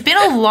Cheers. It's been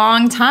a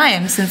long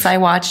time since I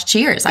watched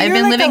Cheers. I've been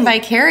You're like living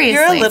vicariously.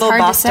 You're a little it's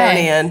hard to say.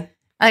 Bostonian.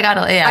 I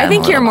gotta. Yeah, I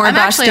think you're more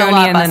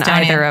Bostonian than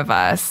Bostonian. either of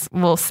us.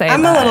 We'll say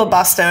I'm that. a little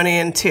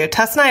Bostonian too.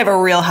 Tess and I have a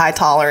real high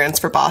tolerance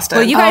for Boston.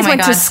 Well, you Oh guys my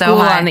went to God, so school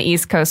high. on the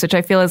East Coast, which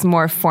I feel is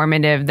more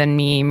formative than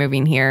me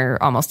moving here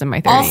almost in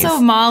my 30s.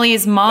 Also,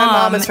 Molly's mom. My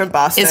mom is from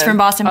Boston. Is from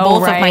Boston. Oh,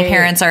 Both of my right.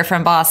 parents are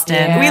from Boston.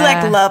 Yeah. we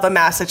like love a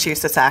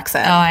Massachusetts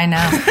accent. Oh, I know.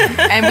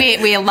 And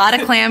we a lot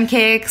of clam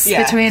cakes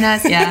Yeah. between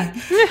us. Yeah,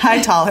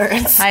 High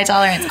tolerance. high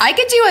tolerance. I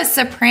could do a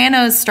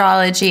Sopranos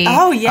astrology.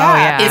 Oh yeah. Oh,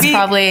 yeah. Is Maybe-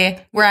 probably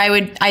where I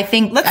would. I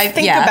think. Let's I,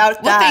 think yeah,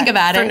 about that. We'll think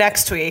about for it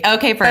next week.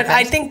 Okay, But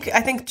I perfect.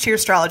 think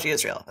Cheerstrology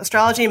is real.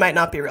 Astrology might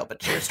not be real, but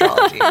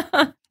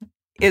Cheerstrology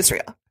is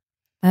real.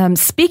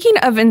 Speaking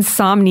of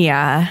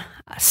insomnia,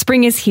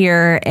 spring is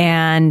here,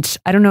 and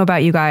I don't know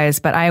about you guys,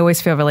 but I always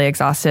feel really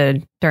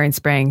exhausted during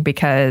spring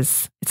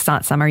because it's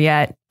not summer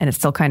yet, and it's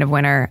still kind of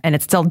winter, and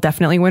it's still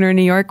definitely winter in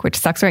New York, which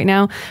sucks right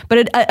now.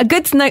 But a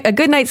good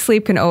night's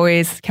sleep can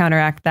always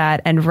counteract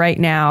that. And right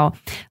now,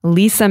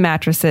 Leesa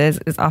Mattresses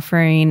is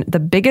offering the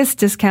biggest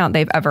discount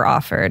they've ever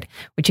offered,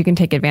 which you can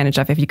take advantage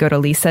of if you go to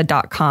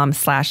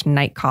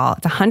leesa.com/nightcall.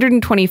 It's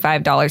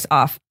 $125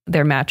 off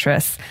their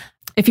mattress.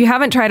 If you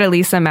haven't tried a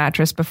Leesa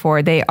mattress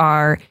before, they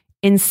are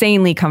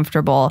insanely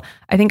comfortable.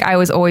 I think I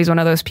was always one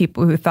of those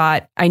people who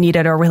thought I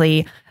needed a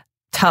really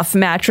tough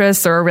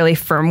mattress or a really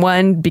firm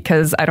one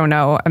because, I don't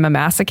know, I'm a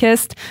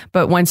masochist.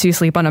 But once you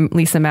sleep on a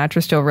Leesa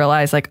mattress, you'll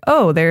realize like,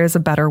 oh, there's a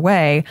better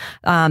way.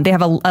 They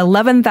have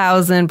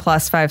 11,000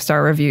 plus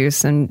 5-star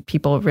reviews, and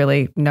people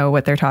really know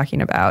what they're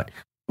talking about.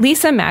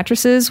 Leesa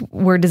mattresses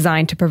were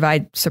designed to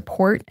provide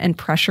support and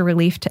pressure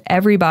relief to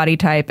every body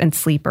type and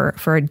sleeper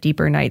for a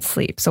deeper night's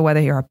sleep. So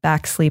whether you're a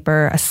back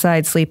sleeper, a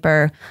side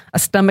sleeper, a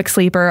stomach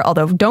sleeper,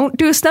 although don't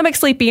do stomach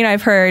sleeping,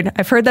 I've heard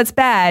that's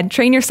bad.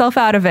 Train yourself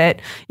out of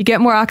it. You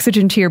get more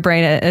oxygen to your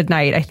brain at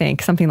night, I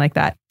think, something like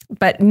that.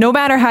 But no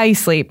matter how you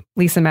sleep,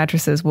 Leesa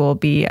mattresses will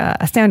be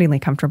astoundingly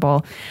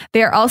comfortable.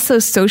 They are also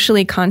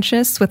socially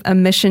conscious with a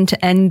mission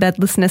to end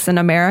bedlessness in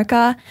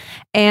America.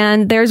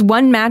 And there's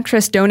one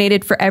mattress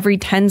donated for every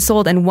 10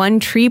 sold and one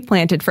tree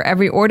planted for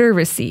every order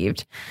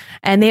received.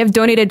 And they have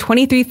donated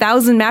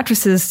 23,000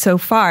 mattresses so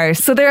far.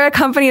 So they're a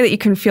company that you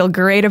can feel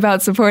great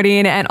about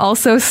supporting and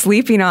also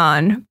sleeping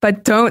on.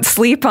 But don't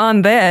sleep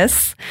on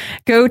this.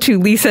 Go to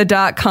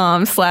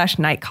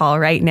leesa.com/nightcall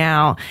right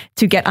now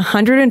to get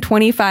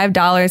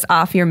 $125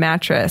 off your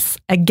mattress.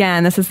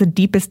 Again, this is the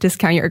deepest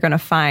discount you're going to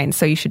find,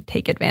 so you should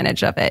take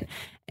advantage of it.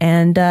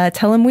 And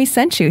tell them we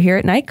sent you here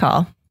at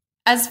Nightcall.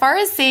 As far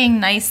as saying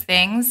nice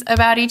things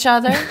about each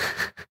other,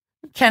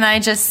 can I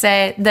just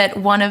say that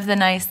one of the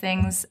nice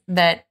things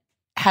that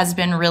has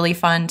been really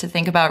fun to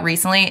think about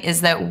recently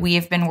is that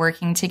we've been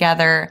working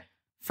together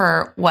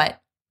for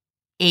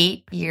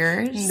 8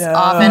 years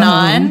off and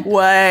on.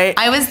 What?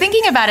 I was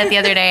thinking about it the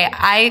other day.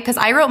 Because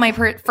I wrote my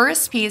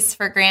first piece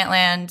for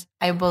Grantland,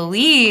 I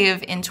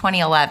believe, in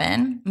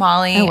 2011.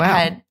 Molly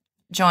had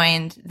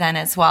joined then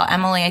as well.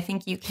 Emily, I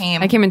think you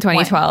came. I came in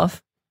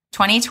 2012.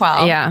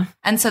 2012. Yeah.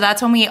 And so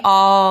that's when we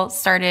all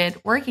started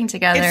working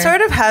together. It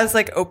sort of has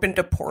like opened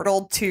a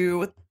portal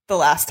to the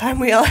last time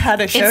we all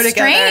had a show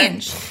together.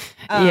 It's strange.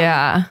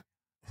 Yeah.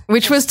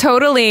 Which was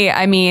totally,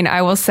 I mean,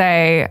 I will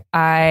say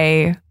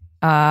I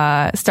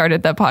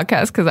started the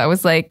podcast because I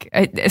was like,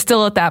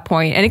 still at that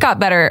point, and it got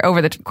better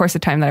over the course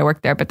of time that I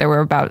worked there, but there were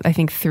about, I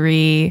think,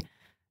 3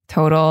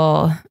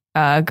 total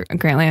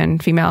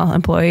Grantland female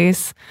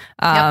employees.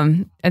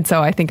 And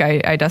so I think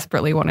I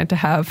desperately wanted to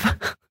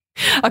have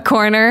a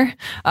corner.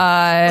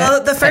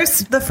 Well,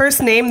 the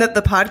first name that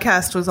the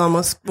podcast was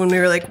almost when we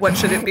were like, what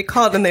should it be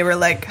called? And they were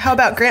like, how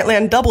about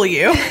Grantland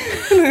W?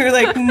 And we were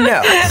like,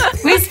 no.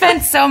 We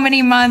spent so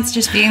many months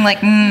just being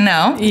like,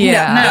 no.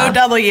 Yeah. No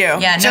W.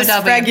 Yeah, no just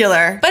W.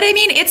 regular. But I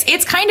mean,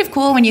 it's kind of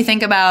cool when you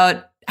think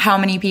about how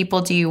many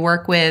people do you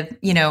work with,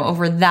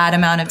 over that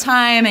amount of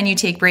time, and you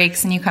take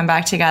breaks and you come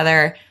back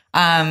together.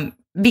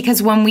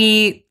 Because when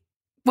we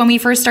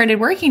first started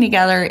working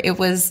together, it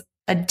was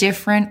a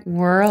different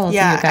world.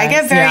 Yeah, you guys. I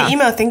get very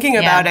emo thinking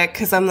about it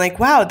because I'm like,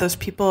 wow, those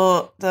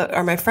people that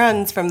are my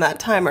friends from that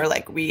time are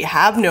like, we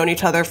have known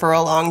each other for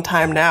a long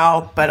time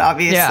now, but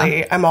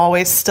obviously I'm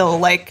always still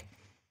like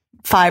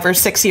 5 or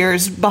 6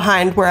 years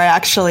behind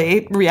where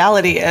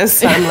reality is.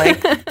 So I'm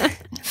like,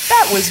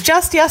 that was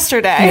just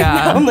yesterday.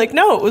 Yeah. I'm like,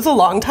 no, it was a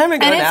long time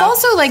ago. And it's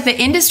also like the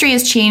industry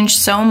has changed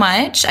so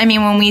much. I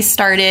mean, when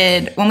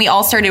we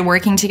all started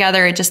working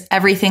together,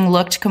 everything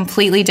looked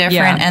completely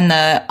different and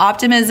the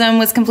optimism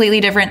was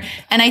completely different.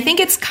 And I think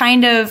it's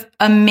kind of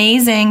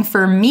amazing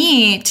for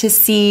me to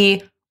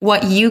see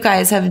what you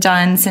guys have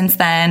done since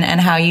then and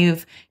how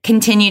you've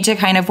continued to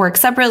kind of work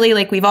separately.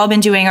 Like we've all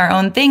been doing our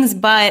own things,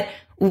 but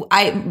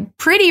I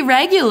pretty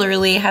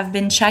regularly have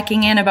been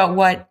checking in about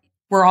what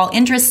we're all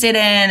interested in.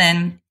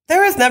 And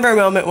there was never a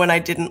moment when I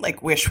didn't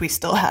like wish we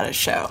still had a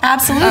show.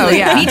 Absolutely. Oh,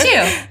 yeah. Me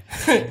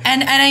too.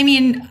 And I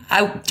mean,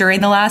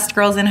 during the last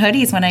Girls in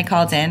Hoodies, when I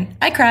called in,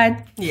 I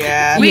cried.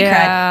 Yeah. We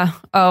cried.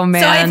 Oh,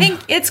 man. So I think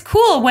it's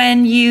cool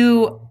when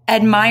you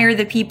admire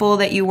the people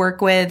that you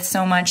work with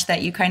so much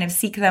that you kind of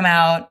seek them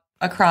out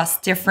across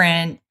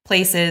different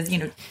places,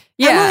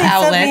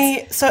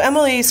 outlets.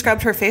 Emily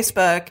scrubbed her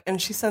Facebook and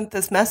she sent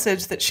this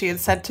message that she had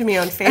sent to me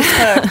on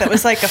Facebook that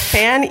was like a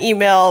fan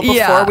email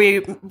before we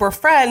were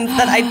friends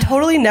that I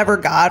totally never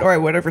got or I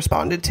would have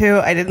responded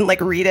to. I didn't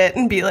like read it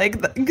and be like,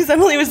 because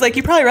Emily was like,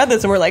 you probably read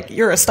this, and we're like,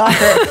 you're a stalker.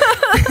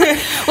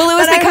 Well, it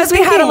was because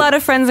we had a lot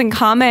of friends in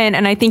common,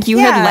 and I think you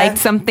had liked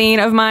something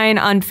of mine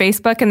on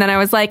Facebook, and then I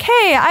was like,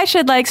 hey, I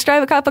should like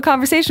strike up a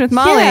conversation with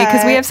Molly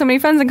because we have so many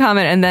friends in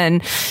common, and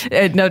then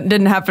it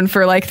didn't happen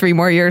for like 3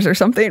 more years or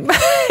something.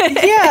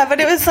 Yeah, but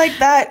it was like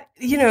that,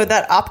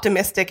 that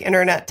optimistic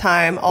internet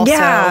time also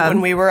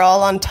when we were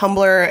all on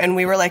Tumblr and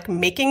we were like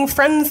making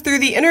friends through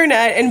the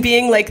internet and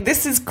being like,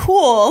 this is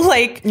cool.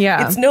 Like,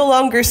 it's no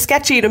longer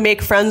sketchy to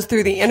make friends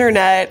through the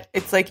internet.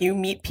 It's like you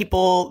meet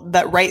people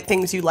that write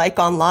things you like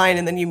online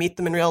and then you meet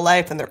them in real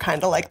life and they're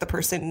kind of like the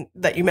person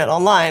that you met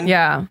online.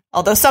 Yeah.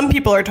 Although some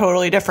people are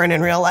totally different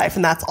in real life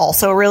and that's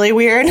also really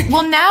weird.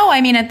 Well, now,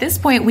 I mean, at this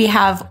point, we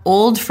have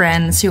old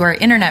friends who are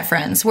internet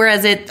friends,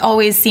 whereas it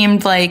always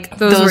seemed like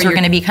those were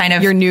going to be kind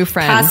of your new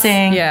friends. Passing.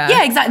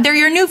 Yeah, exactly. They're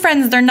your new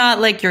friends. They're not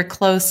like your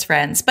close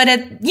friends. But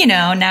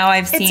now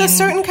I've seen. It's a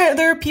certain kind of,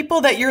 there are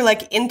people that you're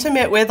like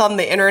intimate with on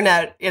the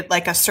internet at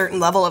like a certain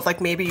level of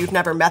like maybe you've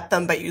never met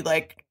them, but you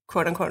like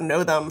quote unquote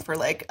know them for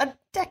like a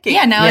decade.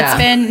 Yeah,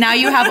 now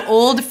you have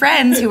old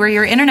friends who are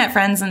your internet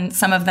friends and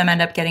some of them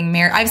end up getting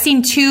married. I've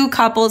seen 2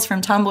 couples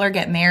from Tumblr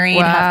get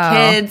married,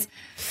 have kids.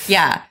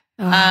 Yeah.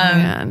 Oh,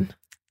 man.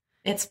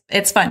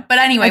 It's fun. But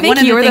anyway, I think one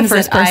of you were the the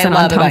first person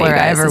on Tumblr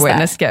I ever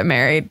witnessed get get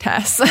married,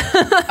 Tess.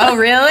 Oh,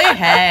 really?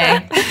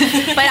 Hey.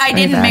 But I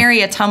didn't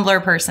marry a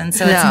Tumblr person,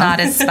 so it's not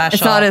as special.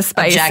 It's not as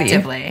spicy.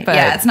 Objectively.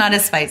 Yeah, it's not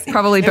as spicy.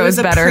 Probably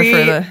bodes better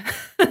for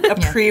a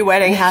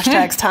pre-wedding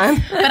hashtags time.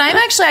 But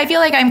I feel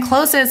like I'm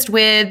closest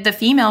with the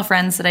female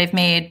friends that I've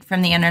made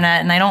from the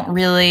internet, and I don't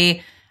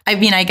really... I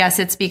mean, I guess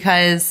it's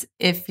because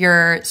if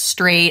you're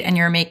straight and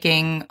you're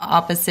making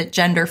opposite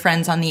gender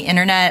friends on the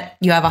internet,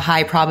 you have a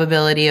high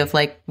probability of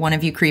like one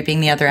of you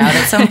creeping the other out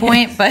at some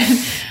point. But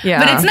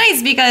it's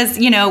nice because,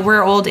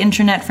 we're old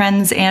internet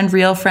friends and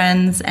real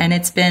friends,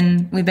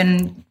 and we've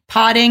been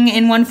podding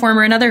in one form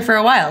or another for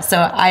a while. So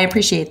I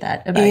appreciate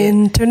that about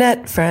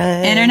Internet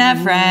friends. Internet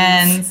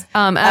friends.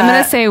 I'm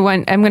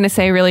going to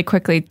say really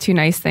quickly one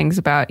nice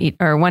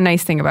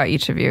thing about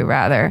each of you,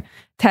 rather.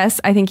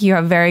 Tess, I think you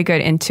have very good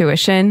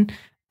intuition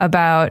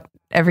about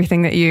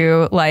everything that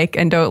you like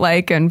and don't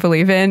like and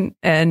believe in.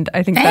 And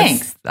I think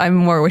I'm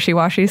more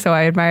wishy-washy, so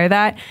I admire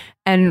that.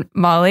 And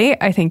Molly,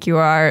 I think you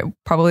are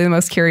probably the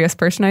most curious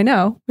person I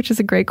know, which is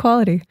a great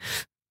quality.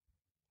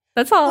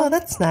 That's all. Oh,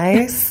 that's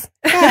nice.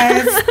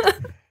 Guys.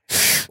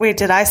 Wait,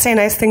 did I say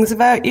nice things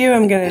about you?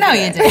 I'm going to No,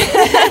 you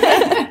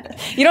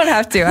didn't. You don't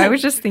have to. I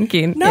was just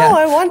thinking. No,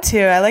 I want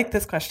to. I like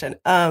this question.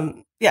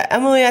 Yeah,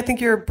 Emily, I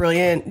think you're a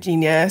brilliant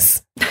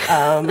genius.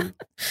 Tess,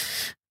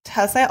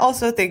 I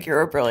also think you're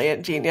a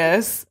brilliant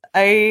genius.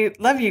 I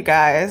love you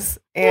guys.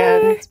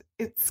 And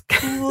it's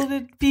cool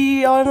to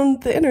be on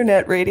the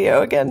internet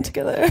radio again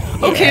together.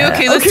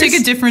 Okay, let's take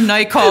a different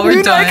night call.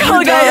 We're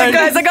done.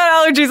 Guys, I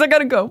got allergies. I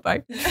gotta go.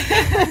 Bye.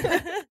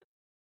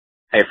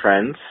 Hey,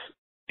 friends.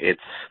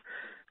 It's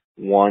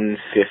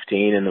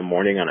 1:15 in the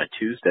morning on a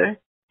Tuesday,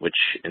 which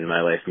in my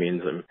life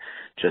means I'm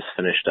just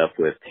finished up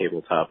with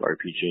tabletop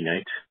RPG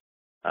night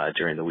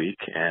during the week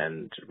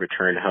and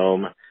returned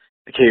home,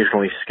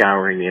 occasionally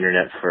scouring the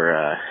internet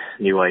for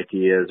new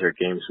ideas or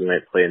games we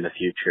might play in the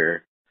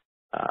future,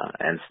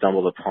 and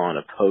stumbled upon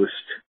a post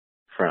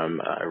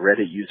from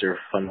Reddit user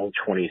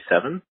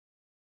Funnel27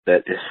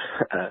 that is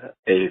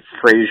a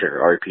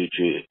Frasier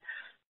RPG,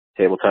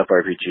 tabletop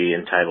RPG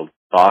entitled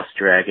Boss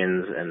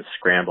Dragons and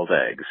Scrambled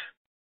Eggs.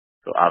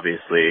 So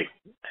obviously,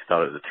 I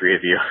thought of the three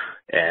of you,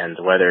 and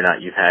whether or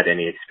not you've had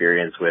any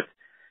experience with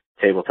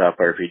tabletop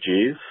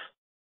RPGs,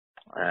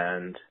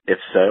 and if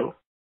so,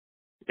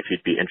 if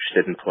you'd be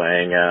interested in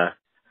playing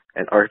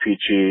an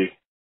RPG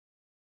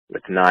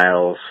with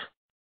Niles,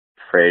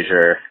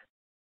 Frasier,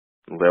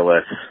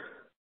 Lilith,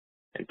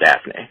 and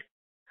Daphne.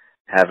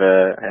 Have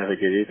a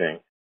good evening.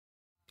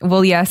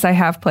 Well, yes, I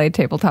have played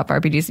tabletop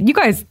RPGs. You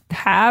guys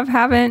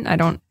haven't? I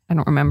don't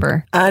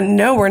remember.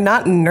 No, we're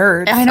not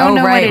nerds. I don't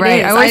know what it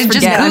is. I always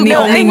forget. Just I'm the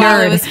only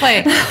while it nerd. was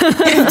playing.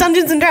 It's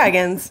Dungeons and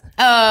Dragons.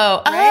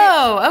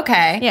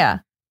 Okay. Yeah.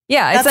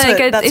 Yeah, That's what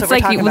it's we're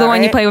like talking the about,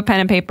 one you right? play with pen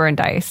and paper and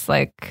dice.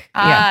 Like,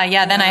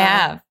 Yeah, then I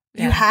have.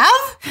 You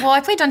have? Well,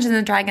 I played Dungeons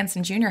and Dragons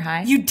in junior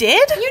high. You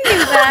did? You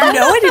knew that.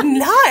 No, I did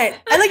not.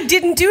 I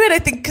didn't do it, I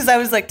think, because I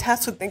was like,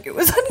 Tess would think it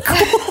was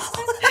uncool.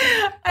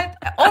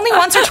 Only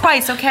once or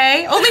twice,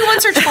 okay? Only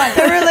once or twice.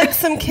 There were like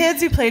some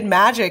kids who played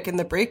Magic in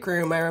the break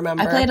room, I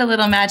remember. I played a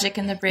little Magic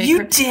in the break You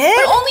room. did?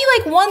 But only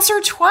like once or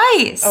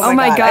twice. Oh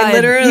my God. I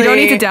literally, you don't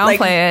need to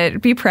downplay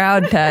it. Be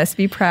proud, Tess.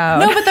 Be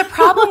proud. No, but the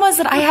problem was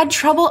that I had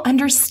trouble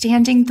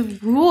understanding the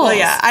rules. Well,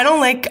 yeah, I don't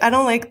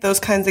like those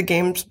kinds of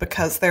games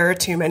because there are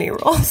too many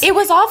rules. It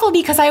was awful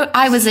because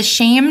I was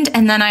ashamed,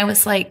 and then I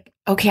was like,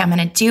 okay, I'm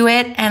going to do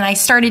it. And I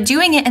started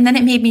doing it, and then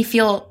it made me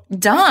feel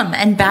dumb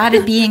and bad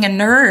at being a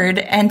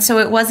nerd. And so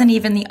it wasn't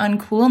even the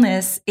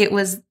uncoolness. It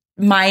was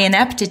my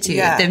ineptitude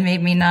that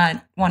made me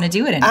not want to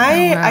do it anymore.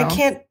 I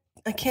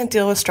can't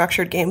deal with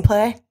structured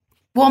gameplay.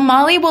 Well,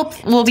 Molly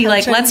will be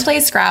like, let's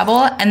play Scrabble,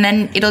 and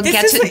then it'll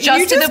get to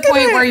the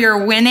point where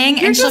you're winning,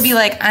 and she'll be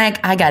like,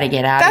 I got to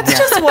get out of here. That's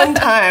just one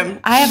time.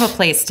 I have a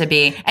place to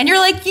be. And you're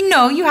like,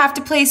 you have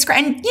to play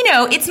Scrabble. And,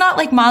 it's not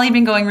like Molly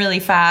been going really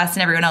fast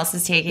and everyone else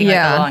is taking like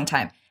a long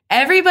time.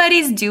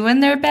 Everybody's doing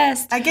their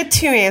best. I get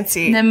too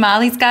antsy. And then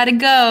Molly's got to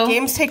go.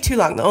 Games take too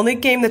long. The only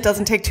game that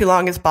doesn't take too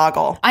long is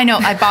Boggle. I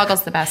know.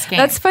 Boggle's the best game.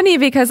 That's funny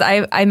because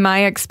I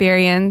my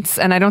experience,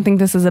 and I don't think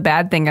this is a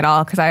bad thing at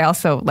all, because I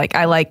also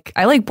I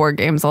like board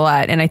games a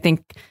lot, and I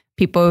think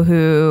people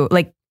who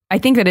I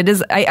think that it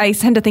is. I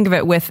tend to think of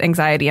it with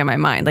anxiety in my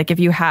mind. Like if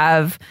you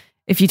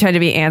tend to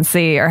be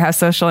antsy or have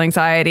social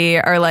anxiety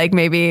or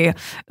maybe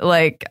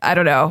I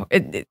don't know,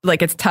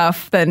 it's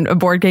tough, then a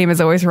board game is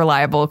always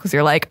reliable because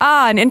you're like,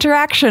 an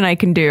interaction I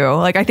can do.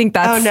 I think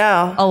that's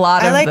a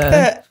lot of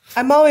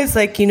I'm always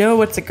like,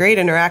 what's a great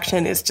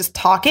interaction is just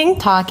talking.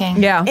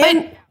 Yeah.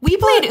 But we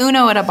played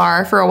Uno at a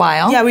bar for a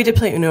while. Yeah, we did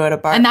play Uno at a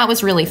bar. And that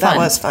was really fun.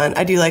 That was fun.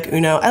 I do like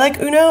Uno. I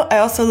like Uno. I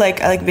also like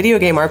video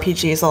game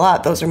RPGs a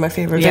lot. Those are my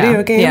favorite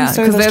video games. Yeah,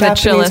 because they're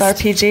Japanese the chillest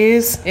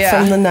RPGs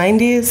from the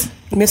 90s.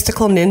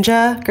 Mystical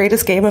Ninja,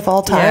 greatest game of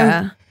all time.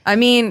 Yeah. I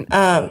mean,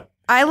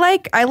 I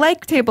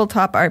like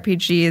tabletop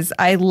RPGs.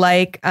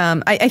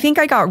 I think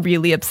I got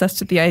really obsessed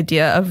with the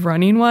idea of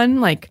running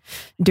one,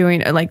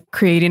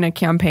 creating a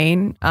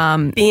campaign.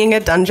 Being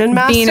a dungeon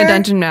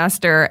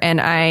master.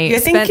 And I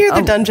think you're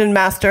the dungeon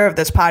master of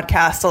this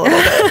podcast a little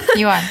bit.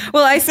 You are.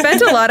 Well, I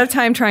spent a lot of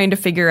time trying to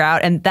figure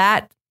out, and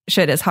that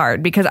shit is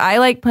hard because I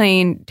like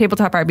playing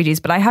tabletop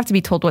RPGs, but I have to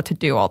be told what to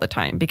do all the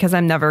time because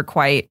I'm never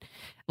quite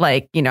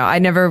I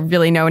never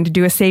really know when to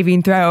do a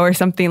saving throw or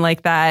something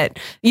like that.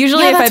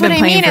 Usually if I've been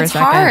playing for a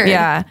second. Hard.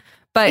 Yeah.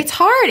 But it's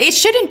hard. It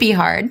shouldn't be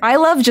hard. I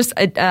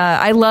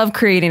love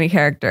creating a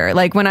character.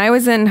 Like when I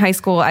was in high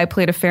school, I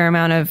played a fair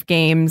amount of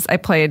games. I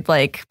played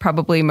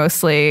probably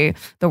mostly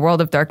the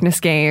World of Darkness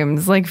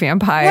games, like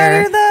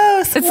Vampire. What are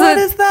those? What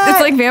is that?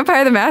 It's like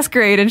Vampire the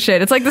Masquerade and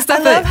shit. It's like the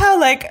stuff I love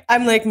how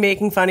I'm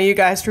making fun of you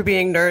guys for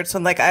being nerds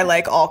and I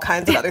like all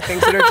kinds of other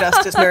things that are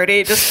just as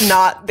nerdy, just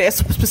not this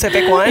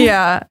specific one.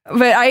 Yeah.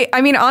 But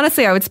I mean,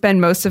 honestly, I would spend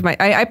most of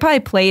I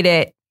probably played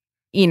it,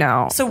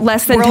 so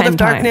less than World 10 of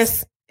Darkness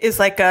times. Is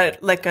like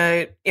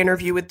a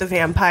interview with the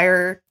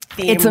vampire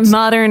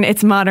themed.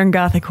 It's modern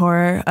gothic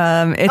horror.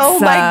 Oh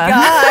my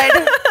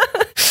God.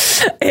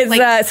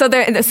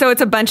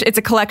 It's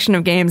a collection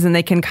of games and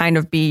they can kind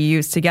of be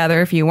used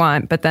together if you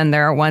want, but then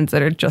there are ones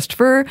that are just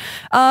for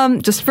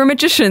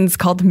magicians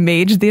called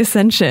Mage the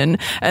Ascension,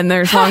 and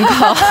there's one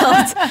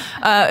called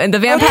and the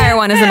vampire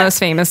one is the most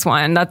famous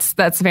one.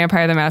 That's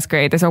Vampire the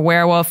Masquerade. There's a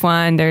werewolf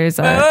one. There's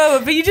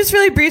but you just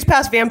really breezed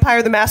past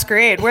Vampire the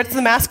Masquerade. Where does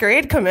the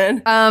Masquerade come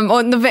in?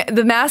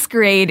 The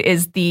Masquerade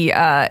is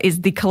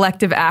the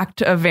collective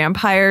act of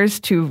vampires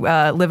to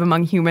live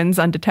among humans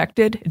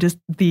undetected. It is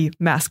the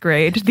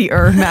Masquerade, the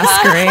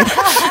masquerade.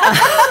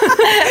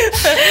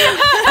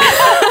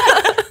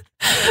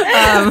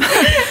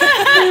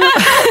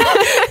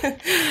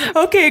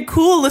 Okay,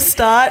 cool,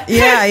 Lestat.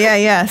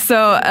 Yeah.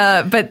 So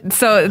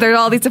there are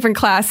all these different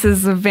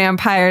classes of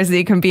vampires that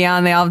you can be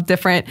on. They all have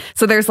different.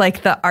 So there's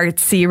like the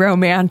artsy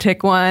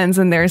romantic ones,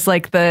 and there's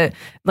like the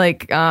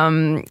like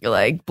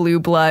blue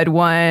blood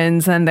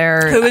ones, and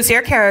Who is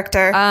your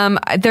character?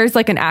 There's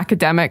like an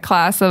academic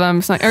class of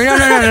them.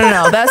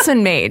 No. That's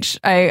in Mage.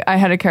 I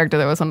had a character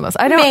that was one of those.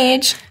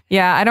 Mage.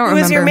 Yeah, I don't remember.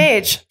 Who was your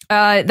mage?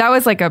 That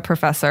was like a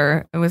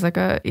professor. It was like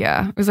a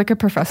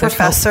professor.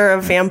 Professor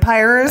of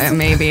vampires?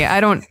 Maybe.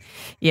 I don't.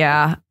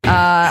 Yeah.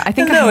 I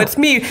think. No, it's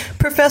me,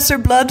 Professor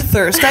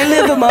Bloodthirst. I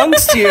live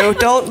amongst you.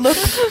 Don't look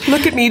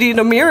at me in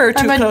a mirror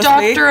too closely. I'm a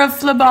doctor of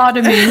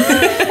phlebotomy.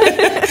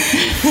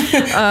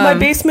 My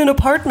basement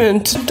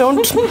apartment.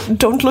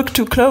 Don't look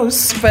too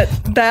close. But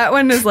that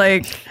one is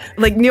like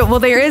well,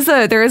 there is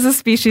a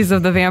species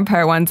of the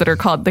vampire ones that are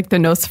called like the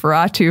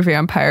Nosferatu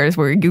vampires,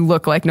 where you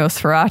look like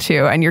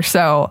Nosferatu and you're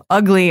so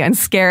ugly and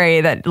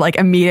scary that like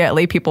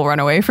immediately people run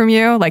away from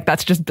you. Like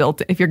that's just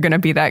built. If you're going to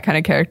be that kind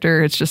of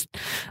character, it's just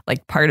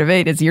like part of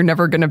it is you're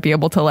never going to be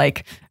able to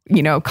like,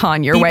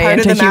 con your way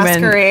into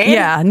human. Masquerade?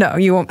 Yeah, no,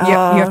 you won't. You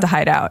have to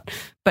hide out.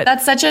 But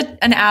that's such an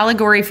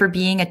allegory for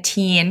being a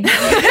teen.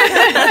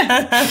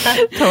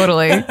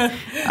 Totally.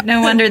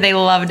 No wonder they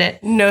loved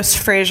it.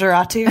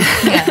 Nosferatu.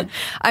 Yeah.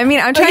 I mean,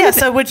 I'm trying to.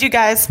 So would you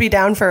guys be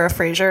down for a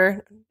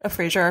Frasier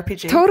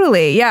RPG?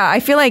 Totally. Yeah. I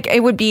feel like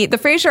it would be the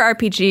Frasier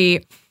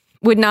RPG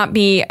would not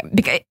be.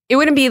 It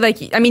wouldn't be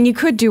like. I mean, you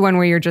could do one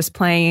where you're just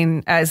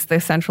playing as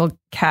the central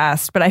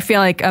cast, but I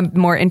feel like a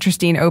more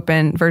interesting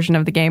open version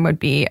of the game would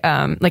be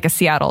like a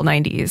Seattle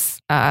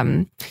 '90s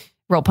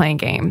role playing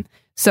game.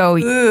 So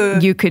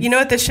you could. You know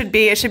what this should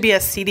be? It should be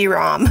a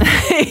CD-ROM.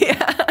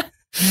 Yeah.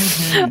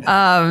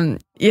 Mm-hmm.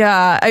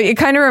 It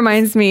kind of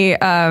reminds me.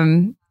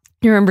 You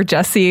remember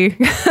Jesse,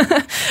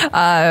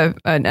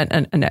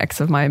 an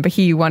ex of mine, but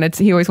he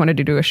always wanted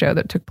to do a show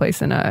that took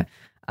place in a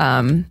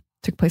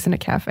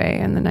cafe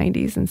in the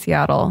 90s in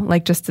Seattle,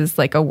 like just as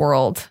like a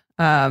world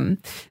that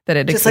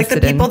it just like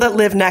the people that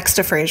live next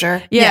to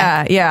Frasier.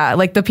 Yeah.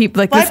 Like the people,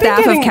 like the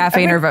staff of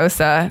Cafe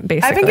Nervosa,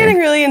 basically. I've been getting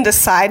really into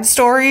side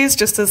stories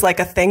just as like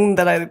a thing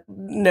that I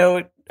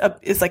know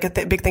is like a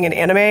big thing in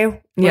anime.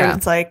 Where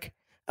it's like,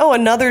 oh,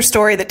 another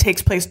story that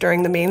takes place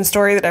during the main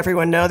story that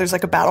everyone knows. There's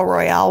like a battle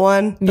royale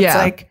one. It's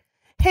like,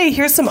 hey,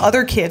 here's some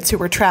other kids who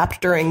were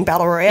trapped during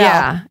battle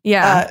royale.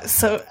 Yeah.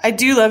 So I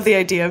do love the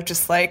idea of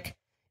just like,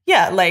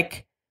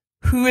 like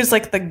who is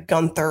like the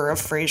Gunther of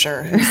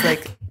Frasier? Who's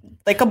like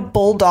a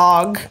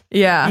bulldog.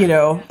 Yeah.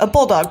 A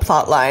bulldog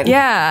plot line.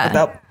 Yeah.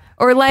 About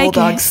or like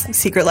bulldog's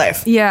secret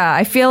life. Yeah.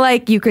 I feel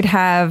like you could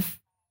have,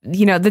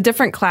 the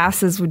different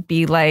classes would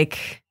be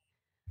like,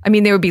 I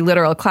mean, they would be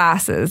literal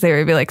classes. They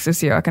would be like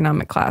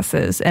socioeconomic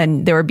classes.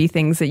 And there would be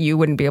things that you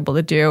wouldn't be able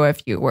to do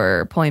if you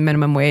were pulling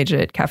minimum wage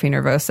at Cafe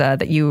Nervosa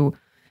that you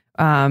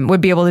would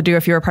be able to do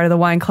if you were part of the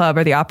wine club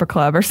or the opera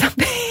club or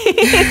something.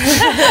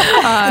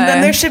 And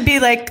then there should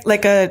be like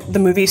the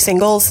movie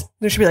Singles.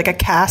 There should be like a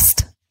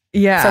cast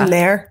from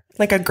there,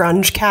 like a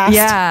grunge cast.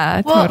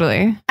 Yeah,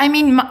 totally. I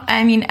mean,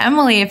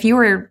 Emily, if you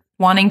were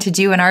wanting to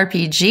do an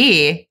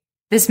RPG,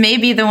 this may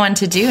be the one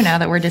to do now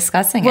that we're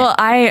discussing it. Well,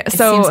 it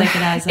seems like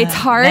it has it's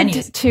hard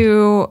venues.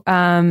 to,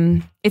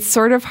 it's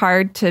sort of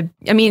hard to,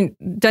 I mean,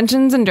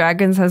 Dungeons and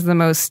Dragons has the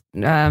most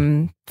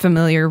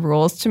familiar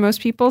rules to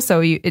most people.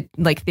 So it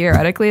like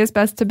theoretically is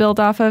best to build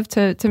off of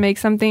to make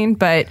something.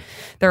 But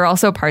there are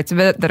also parts of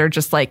it that are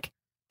just like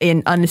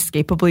in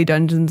unescapably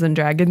Dungeons and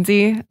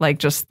Dragons-y, like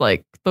just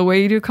like the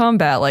way you do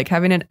combat, like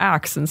having an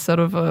axe instead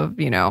of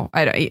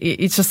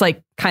it's just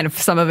like kind of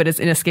some of it is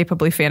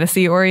inescapably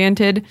fantasy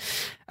oriented.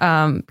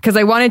 Because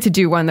I wanted to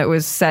do one that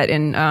was set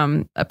in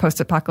a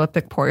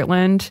post-apocalyptic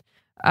Portland.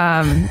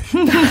 And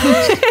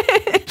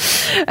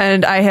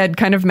I had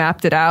kind of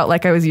mapped it out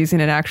like I was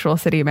using an actual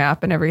city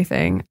map and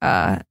everything.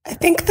 I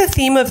think the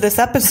theme of this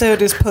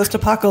episode is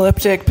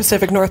post-apocalyptic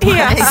Pacific Northwest.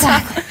 Yeah,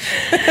 exactly.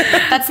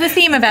 That's the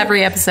theme of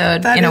every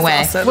episode in a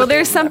way. Well,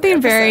 there's something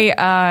very,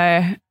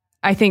 I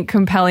think,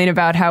 compelling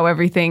about how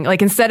everything,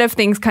 like instead of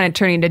things kind of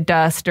turning to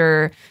dust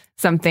or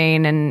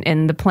something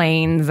in the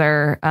plains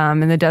or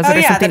in the desert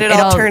or something, that it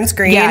all turns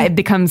green. Yeah, it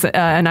becomes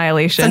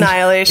annihilation. It's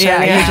annihilation.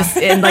 Yeah, you're just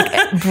in like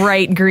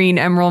bright green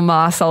emerald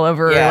moss all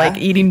over, like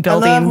eating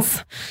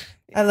buildings.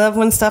 I love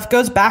when stuff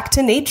goes back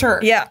to nature.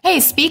 Yeah. Hey,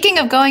 speaking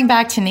of going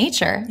back to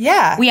nature,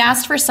 we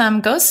asked for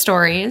some ghost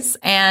stories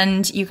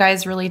and you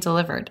guys really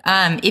delivered.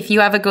 If you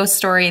have a ghost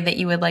story that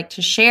you would like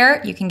to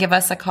share, you can give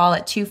us a call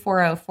at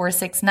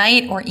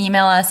 240-46-NIGHT or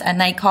email us at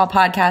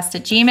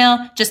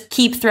nightcallpodcast@gmail.com. Just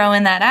keep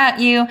throwing that at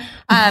you.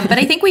 But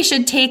I think we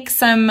should take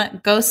some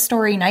ghost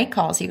story night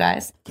calls, you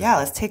guys. Yeah,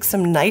 let's take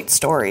some night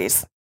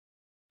stories.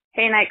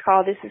 Hey, Night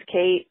Call, this is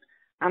Kate.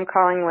 I'm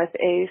calling with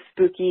a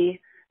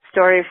spooky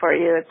story for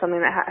you. It's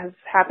something that has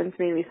happened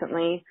to me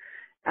recently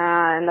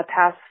in the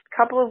past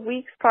couple of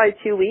weeks, probably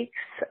 2 weeks.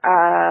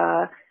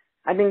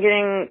 I've been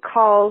getting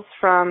calls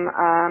from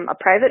a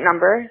private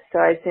number, so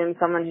I assume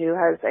someone who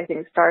has, I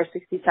think, star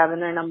 67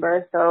 their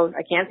number, so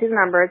I can't see the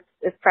number.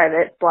 It's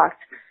private, it's blocked.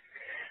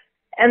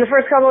 And the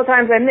first couple of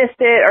times I missed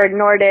it or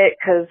ignored it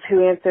because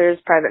who answers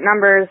private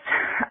numbers,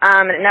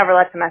 and it never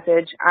left a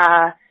message.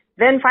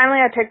 Then finally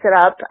I picked it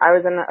up. I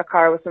was in a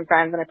car with some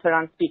friends and I put it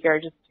on speaker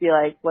just to be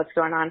like, what's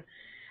going on?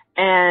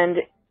 And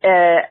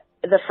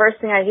the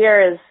first thing I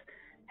hear is,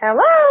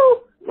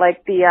 hello,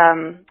 like the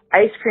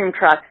ice cream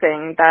truck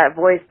thing, that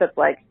voice that's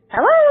like,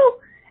 hello.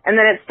 And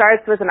then it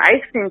starts with an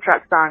ice cream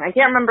truck song. I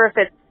can't remember if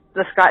it's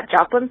the Scott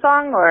Joplin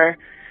song or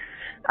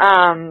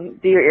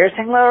Do Your Ears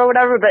Hang Low or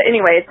whatever, but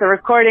anyway, it's a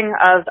recording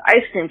of the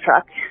ice cream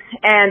truck,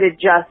 and it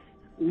just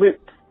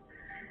loops.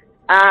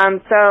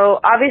 So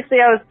obviously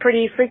I was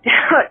pretty freaked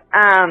out,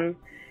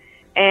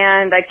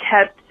 and I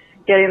kept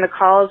getting the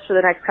calls for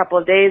the next couple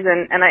of days,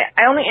 and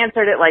I only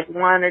answered it like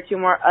one or two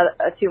more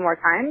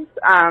times,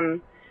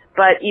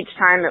 but each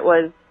time it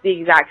was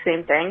the exact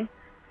same thing.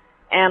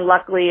 And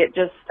luckily it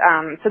just,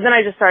 so then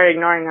I just started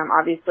ignoring them,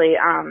 obviously,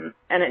 and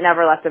it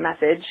never left a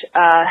message.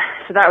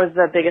 So that was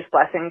the biggest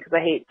blessing because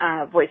I hate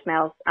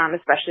voicemails,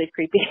 especially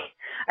creepy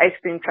ice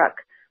cream truck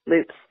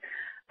loops.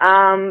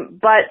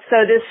 But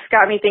so this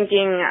got me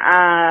thinking,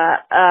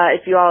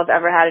 if you all have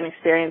ever had an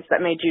experience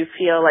that made you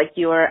feel like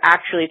you were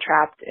actually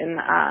trapped in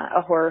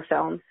a horror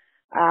film.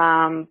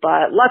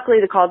 But luckily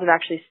the calls have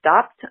actually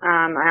stopped.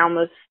 I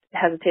almost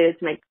hesitated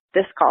to make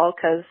this call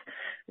because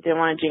I didn't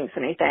want to jinx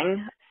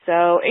anything.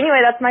 So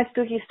anyway, that's my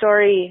spooky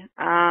story.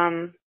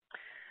 And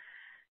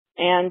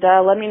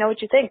let me know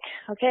what you think.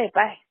 Okay,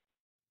 bye.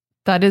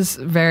 That is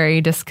very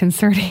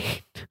disconcerting.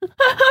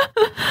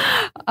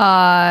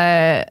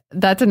 That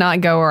did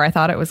not go where I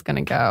thought it was going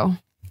to go.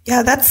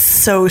 Yeah, that's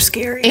so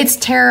scary. It's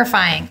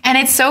terrifying. And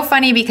it's so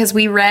funny because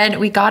we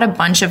got a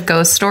bunch of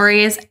ghost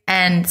stories,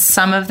 and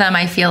some of them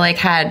I feel like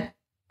had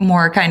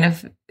more kind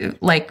of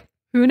like,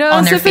 who knows,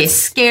 on their face,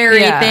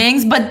 scary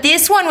things. But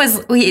this one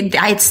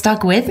it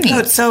stuck with me. Oh,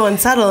 it's so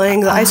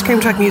unsettling. The ice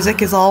cream truck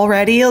music is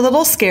already a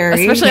little scary.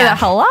 Especially the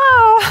hello.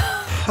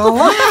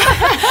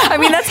 I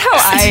mean, that's how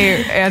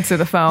I answer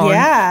the phone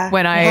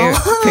when I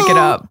pick it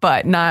up,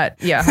 but not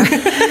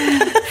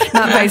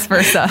vice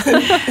versa.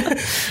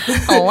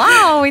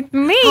 Hello, it's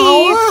me.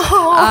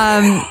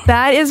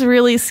 That is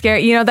really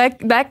scary. You know,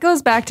 that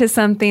goes back to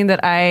something that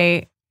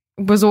I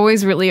was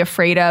always really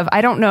afraid of.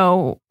 I don't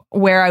know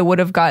where I would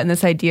have gotten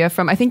this idea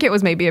from. I think it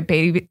was maybe a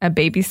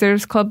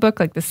Babysitter's Club book,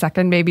 like the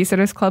second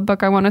Babysitter's Club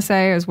book, I want to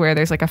say, is where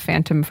there's like a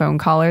phantom phone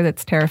caller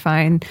that's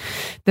terrifying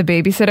the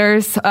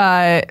babysitters.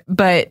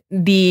 But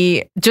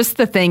the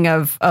thing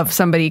of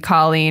somebody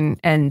calling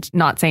and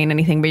not saying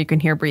anything, but you can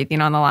hear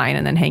breathing on the line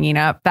and then hanging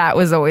up, that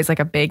was always like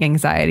a big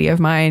anxiety of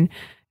mine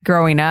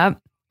growing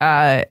up.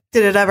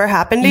 Did it ever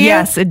happen to you?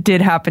 Yes, it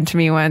did happen to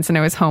me once, and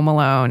I was home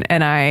alone,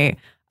 and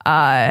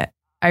I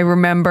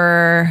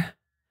remember.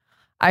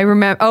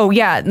 Oh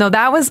yeah, no,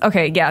 that was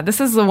okay. Yeah,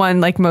 this is the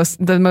one like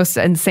the most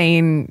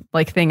insane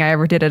like thing I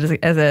ever did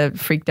as a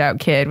freaked out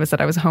kid was that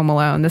I was home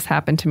alone. This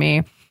happened to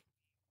me,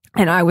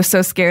 and I was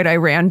so scared I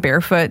ran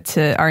barefoot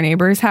to our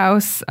neighbor's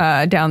house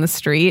down the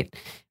street,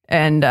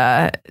 and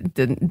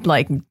didn't,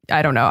 like,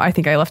 I don't know. I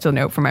think I left a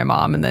note for my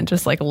mom and then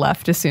just like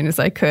left as soon as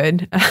I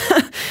could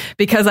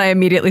because I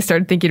immediately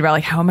started thinking about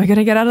like, how am I going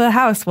to get out of the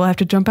house? Will I have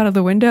to jump out of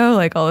the window?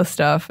 Like all this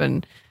stuff,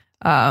 and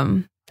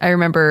I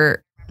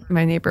remember.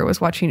 My neighbor was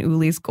watching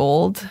Uli's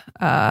Gold,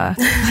 and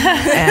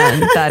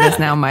that is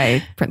now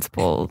my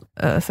principal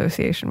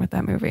association with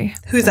that movie.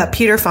 Who's that,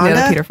 Peter Fonda?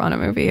 Yeah, the Peter Fonda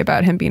movie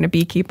about him being a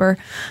beekeeper.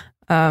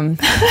 But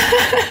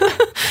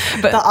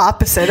the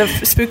opposite of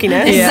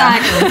spookiness.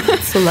 Exactly.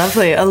 It's a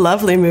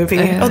lovely movie.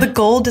 Oh, The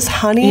Gold is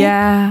honey?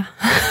 Yeah.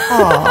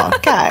 Oh,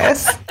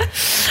 guys.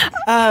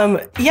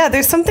 Yeah,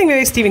 there's something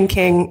very Stephen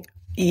King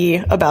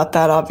about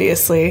that,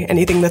 obviously.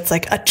 Anything that's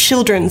like a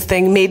children's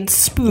thing made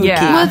spooky.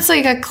 Yeah. Well, it's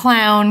like a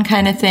clown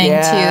kind of thing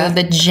too.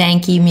 The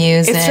janky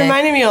music. It's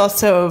reminding me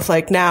also of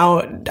like,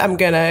 now I'm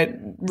gonna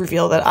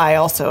reveal that I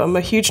also am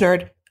a huge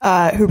nerd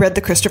who read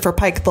the Christopher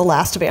Pike The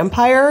Last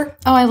Vampire.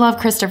 Oh, I love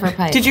Christopher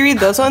Pike. Did you read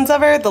those ones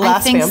ever? The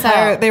Last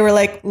Vampire. So. They were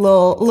like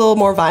little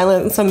more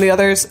violent than some of the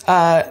others.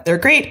 They're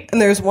great.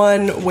 And there's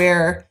one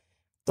where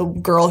the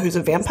girl who's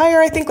a vampire,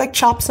 I think, like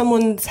chops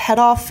someone's head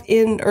off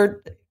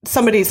or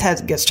somebody's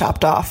head gets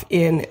chopped off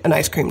in an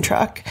ice cream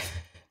truck.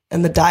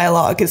 And the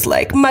dialogue is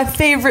like, my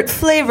favorite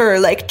flavor,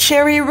 like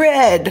cherry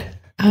red.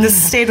 This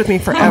stayed with me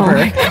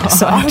forever. Oh,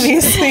 so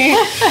obviously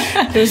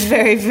it was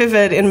very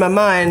vivid in my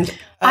mind.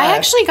 I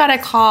actually got a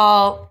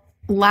call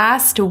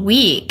last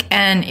week,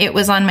 and it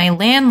was on my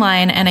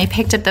landline, and I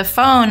picked up the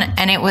phone,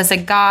 and it was a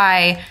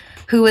guy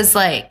who was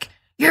like,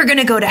 you're going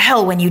to go to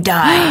hell when you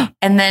die,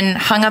 and then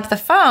hung up the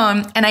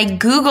phone. And I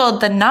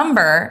Googled the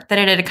number that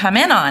it had come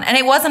in on, and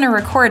it wasn't a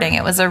recording.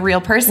 It was a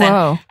real person.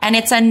 Whoa. And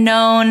it's a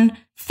known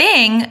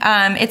thing.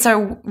 It's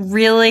a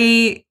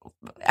really,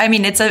 I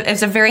mean, it's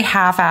a very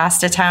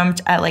half-assed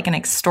attempt at like an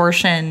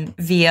extortion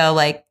via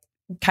like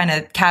kind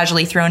of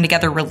casually thrown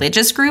together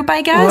religious group,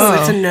 I guess. Whoa,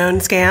 it's a known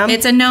scam.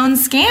 It's a known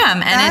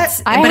scam, and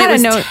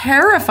it was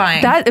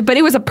terrifying. But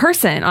it was a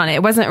person on it.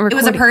 It wasn't recorded. It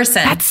was a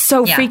person. That's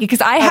so freaky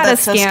because I had a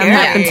scam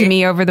happen to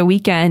me over the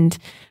weekend.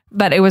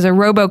 But it was a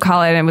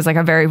robocall and it was like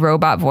a very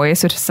robot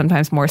voice, which is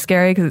sometimes more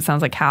scary because it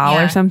sounds like Hal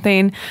or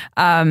something.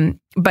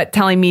 But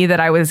telling me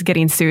that I was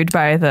getting sued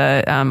by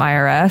the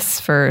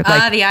IRS for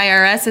like... the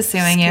IRS is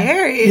suing you.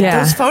 Scary.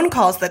 Those phone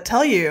calls that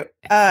tell you.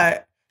 I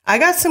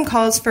got some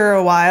calls for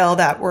a while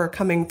that were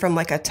coming from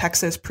like a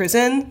Texas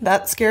prison.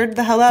 That scared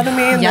the hell out of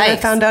me. And then I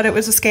found out it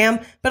was a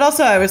scam. But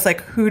also I was like,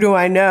 who do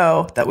I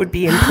know that would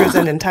be in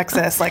prison in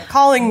Texas? Like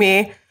calling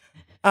me.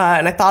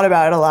 And I thought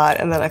about it a lot.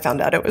 And then I found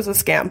out it was a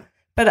scam.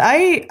 But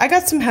I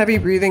got some heavy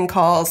breathing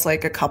calls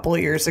like a couple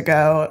of years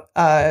ago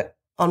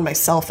on my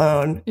cell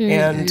phone.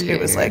 And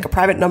it was like a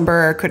private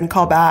number, couldn't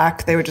call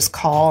back. They would just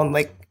call and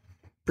like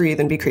breathe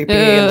and be creepy.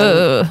 And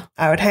then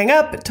I would hang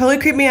up. It totally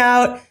creeped me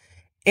out.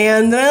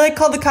 And then I like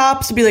called the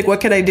cops to be like,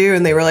 what can I do?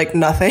 And they were like,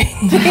 nothing.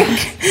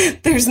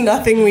 There's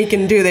nothing we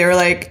can do. They were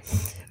like,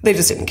 they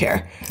just didn't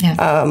care.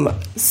 Yeah.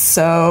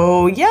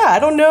 So yeah, I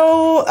don't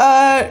know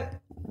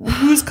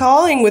who's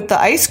calling with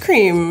the ice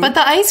cream. But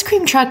the ice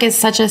cream truck is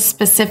such a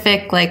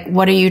specific, like,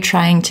 what are you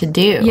trying to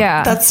do?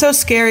 Yeah. That's so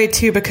scary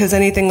too, because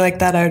anything like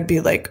that, I would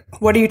be like,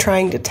 what are you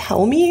trying to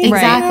tell me?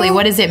 Exactly. Right.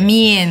 What does it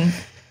mean?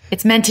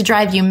 It's meant to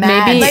drive you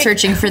mad,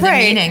 searching for the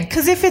meaning.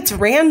 Because if it's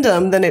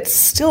random, then it's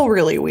still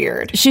really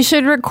weird. She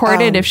should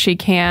record it if she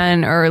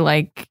can, or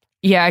like,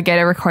 get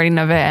a recording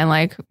of it and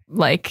like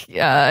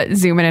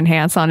zoom and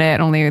enhance on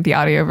it, only with the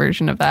audio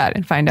version of that,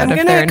 and find out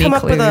if there are any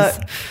clues.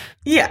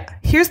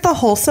 Here's the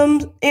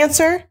wholesome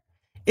answer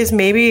is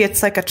maybe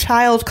it's like a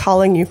child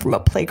calling you from a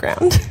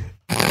playground.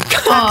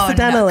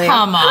 Accidentally. No,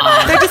 come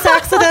on. They're just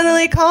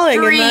accidentally calling.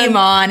 Dream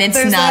on. It's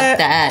not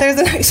that. There's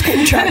an ice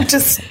cream truck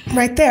just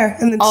right there.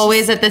 And then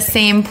always at the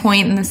same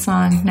point in the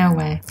song. No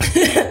way.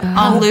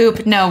 On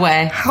loop. No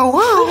way.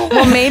 Hello.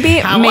 Well,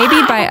 maybe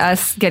by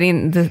us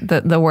getting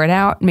the word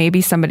out,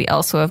 maybe somebody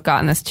else will have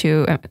gotten this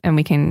too, and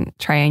we can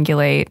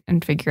triangulate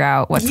and figure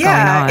out what's going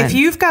on. Yeah, if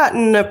you've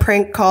gotten a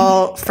prank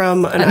call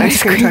from an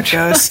ice cream truck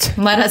ghost,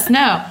 let us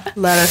know.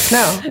 Let us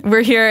know.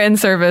 We're here in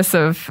service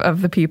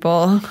of the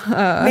people.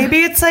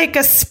 Maybe it's like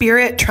a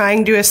spirit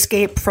trying to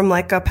escape from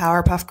like a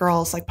Powerpuff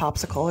Girls like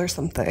popsicle or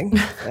something.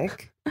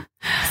 Like,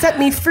 set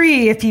me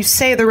free if you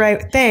say the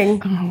right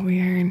thing. Oh,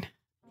 weird.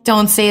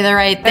 Don't say the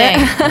right thing.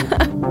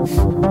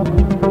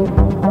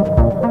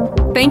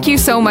 Thank you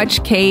so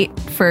much, Kate,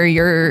 for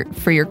your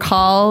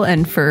call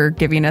and for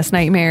giving us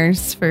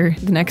nightmares for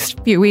the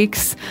next few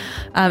weeks.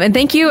 And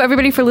thank you,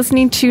 everybody, for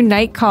listening to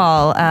Night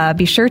Call.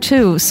 Be sure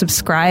to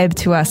subscribe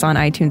to us on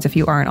iTunes if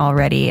you aren't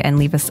already, and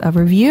leave us a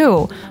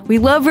review. We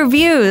love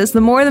reviews.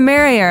 The more, the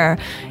merrier.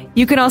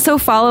 You can also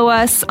follow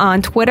us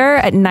on Twitter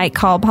at Night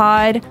Call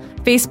Pod,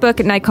 Facebook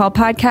at Night Call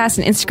Podcast,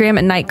 and Instagram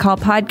at Night Call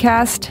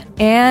Podcast.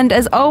 And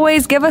as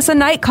always, give us a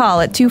night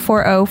call at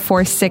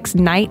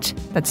 240-46-NIGHT.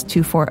 That's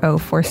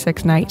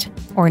 240-46-NIGHT,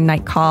 or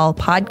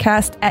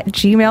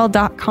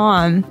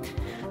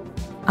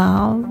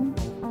nightcallpodcast@gmail.com.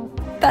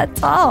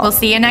 That's all. We'll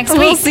see you next week.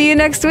 We'll see you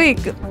next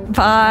week.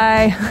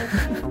 Bye.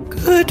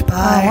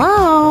 Goodbye.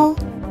 Hello.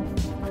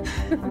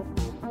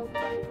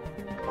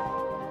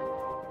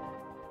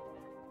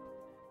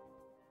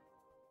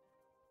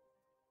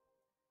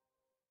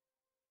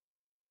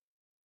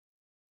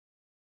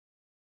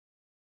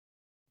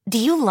 Do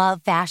you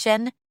love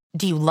fashion?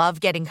 Do you love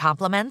getting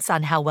compliments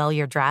on how well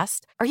you're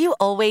dressed? Are you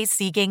always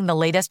seeking the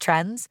latest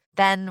trends?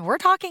 Then we're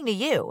talking to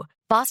you.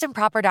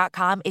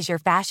 BostonProper.com is your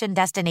fashion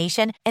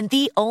destination and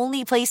the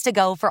only place to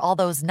go for all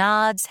those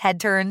nods, head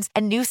turns,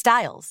 and new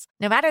styles.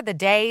 No matter the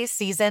day,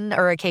 season,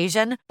 or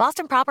occasion,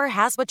 Boston Proper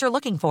has what you're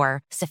looking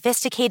for.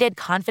 Sophisticated,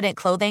 confident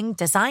clothing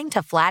designed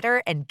to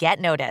flatter and get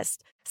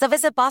noticed. So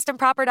visit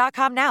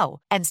BostonProper.com now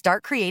and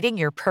start creating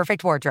your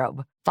perfect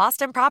wardrobe.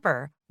 Boston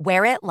Proper.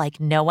 Wear it like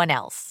no one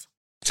else.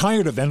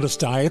 Tired of endless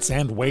diets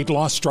and weight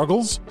loss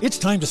struggles? It's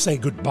time to say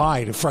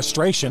goodbye to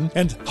frustration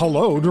and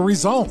hello to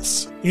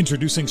results.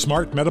 Introducing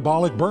Smart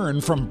Metabolic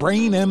Burn from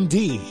Brain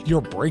MD, your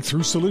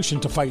breakthrough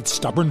solution to fight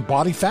stubborn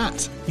body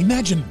fat.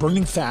 Imagine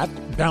burning fat,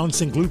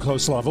 balancing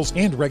glucose levels,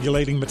 and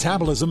regulating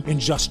metabolism in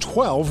just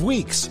 12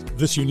 weeks.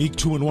 This unique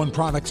 2-in-1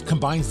 product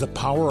combines the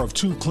power of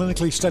 2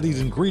 clinically studied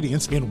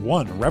ingredients in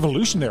one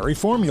revolutionary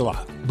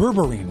formula.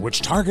 Berberine,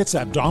 which targets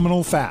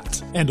abdominal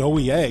fat, and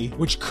OEA,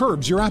 which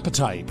curbs your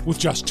appetite. With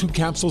just 2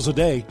 capsules a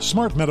day,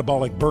 Smart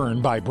Metabolic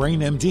Burn by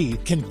Brain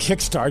MD can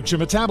kickstart your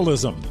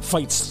metabolism,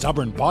 fight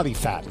stubborn body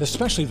fat,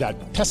 especially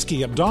that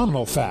pesky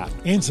abdominal fat,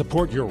 and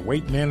support your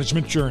weight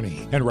management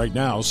journey. And right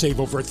now, save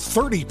over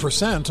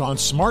 30% on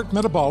Smart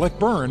Metabolic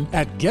Burn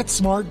at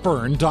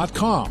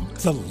GetSmartBurn.com.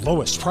 The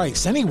lowest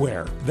price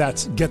anywhere.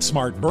 That's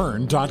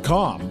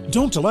GetSmartBurn.com.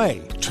 Don't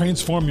delay.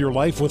 Transform your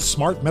life with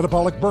Smart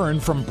Metabolic Burn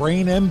from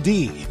Brain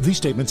MD. These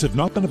statements have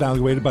not been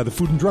evaluated by the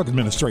Food and Drug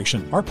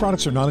Administration. Our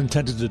products are not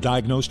intended to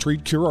diagnose,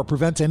 treat, cure, or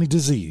prevent any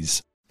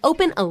disease.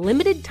 Open a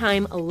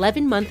limited-time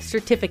 11-month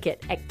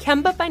certificate at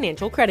Kemba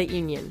Financial Credit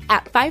Union.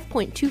 At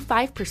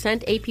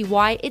 5.25%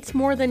 APY, it's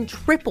more than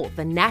triple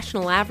the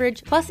national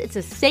average, plus it's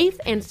a safe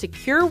and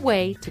secure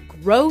way to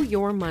grow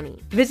your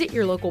money. Visit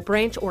your local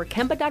branch or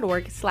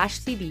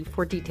kemba.org/cb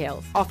for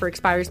details. Offer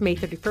expires May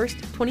 31st,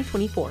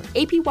 2024.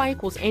 APY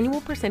equals annual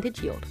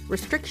percentage yield.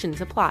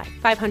 Restrictions apply.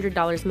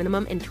 $500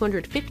 minimum and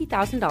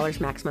 $250,000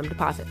 maximum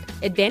deposit.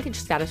 Advantage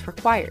status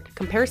required.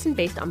 Comparison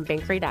based on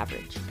bank rate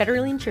average.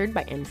 Federally insured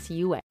by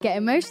NCUA. Get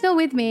emotional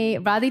with me,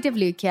 Radhi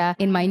Devlukia,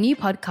 in my new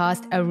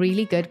podcast, A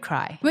Really Good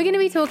Cry. We're going to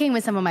be talking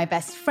with some of my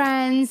best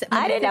friends.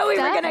 I didn't know we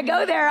were going to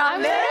go there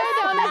on this.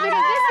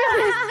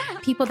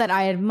 People that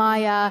I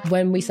admire.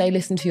 When we say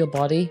listen to your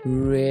body,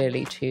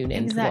 really tune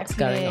into what's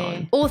going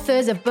on.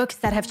 Authors of books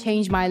that have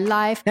changed my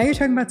life. Now you're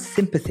talking about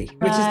sympathy,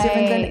 which is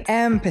different than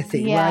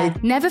empathy, right?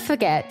 Never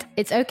forget,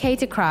 it's okay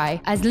to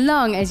cry as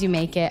long as you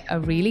make it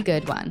a really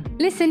good one.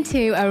 Listen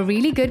to A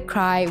Really Good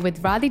Cry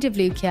with Radhi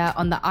Devlukia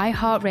on the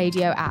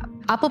iHeartRadio app,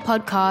 Apple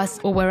Podcasts,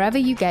 or wherever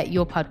you get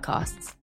your podcasts.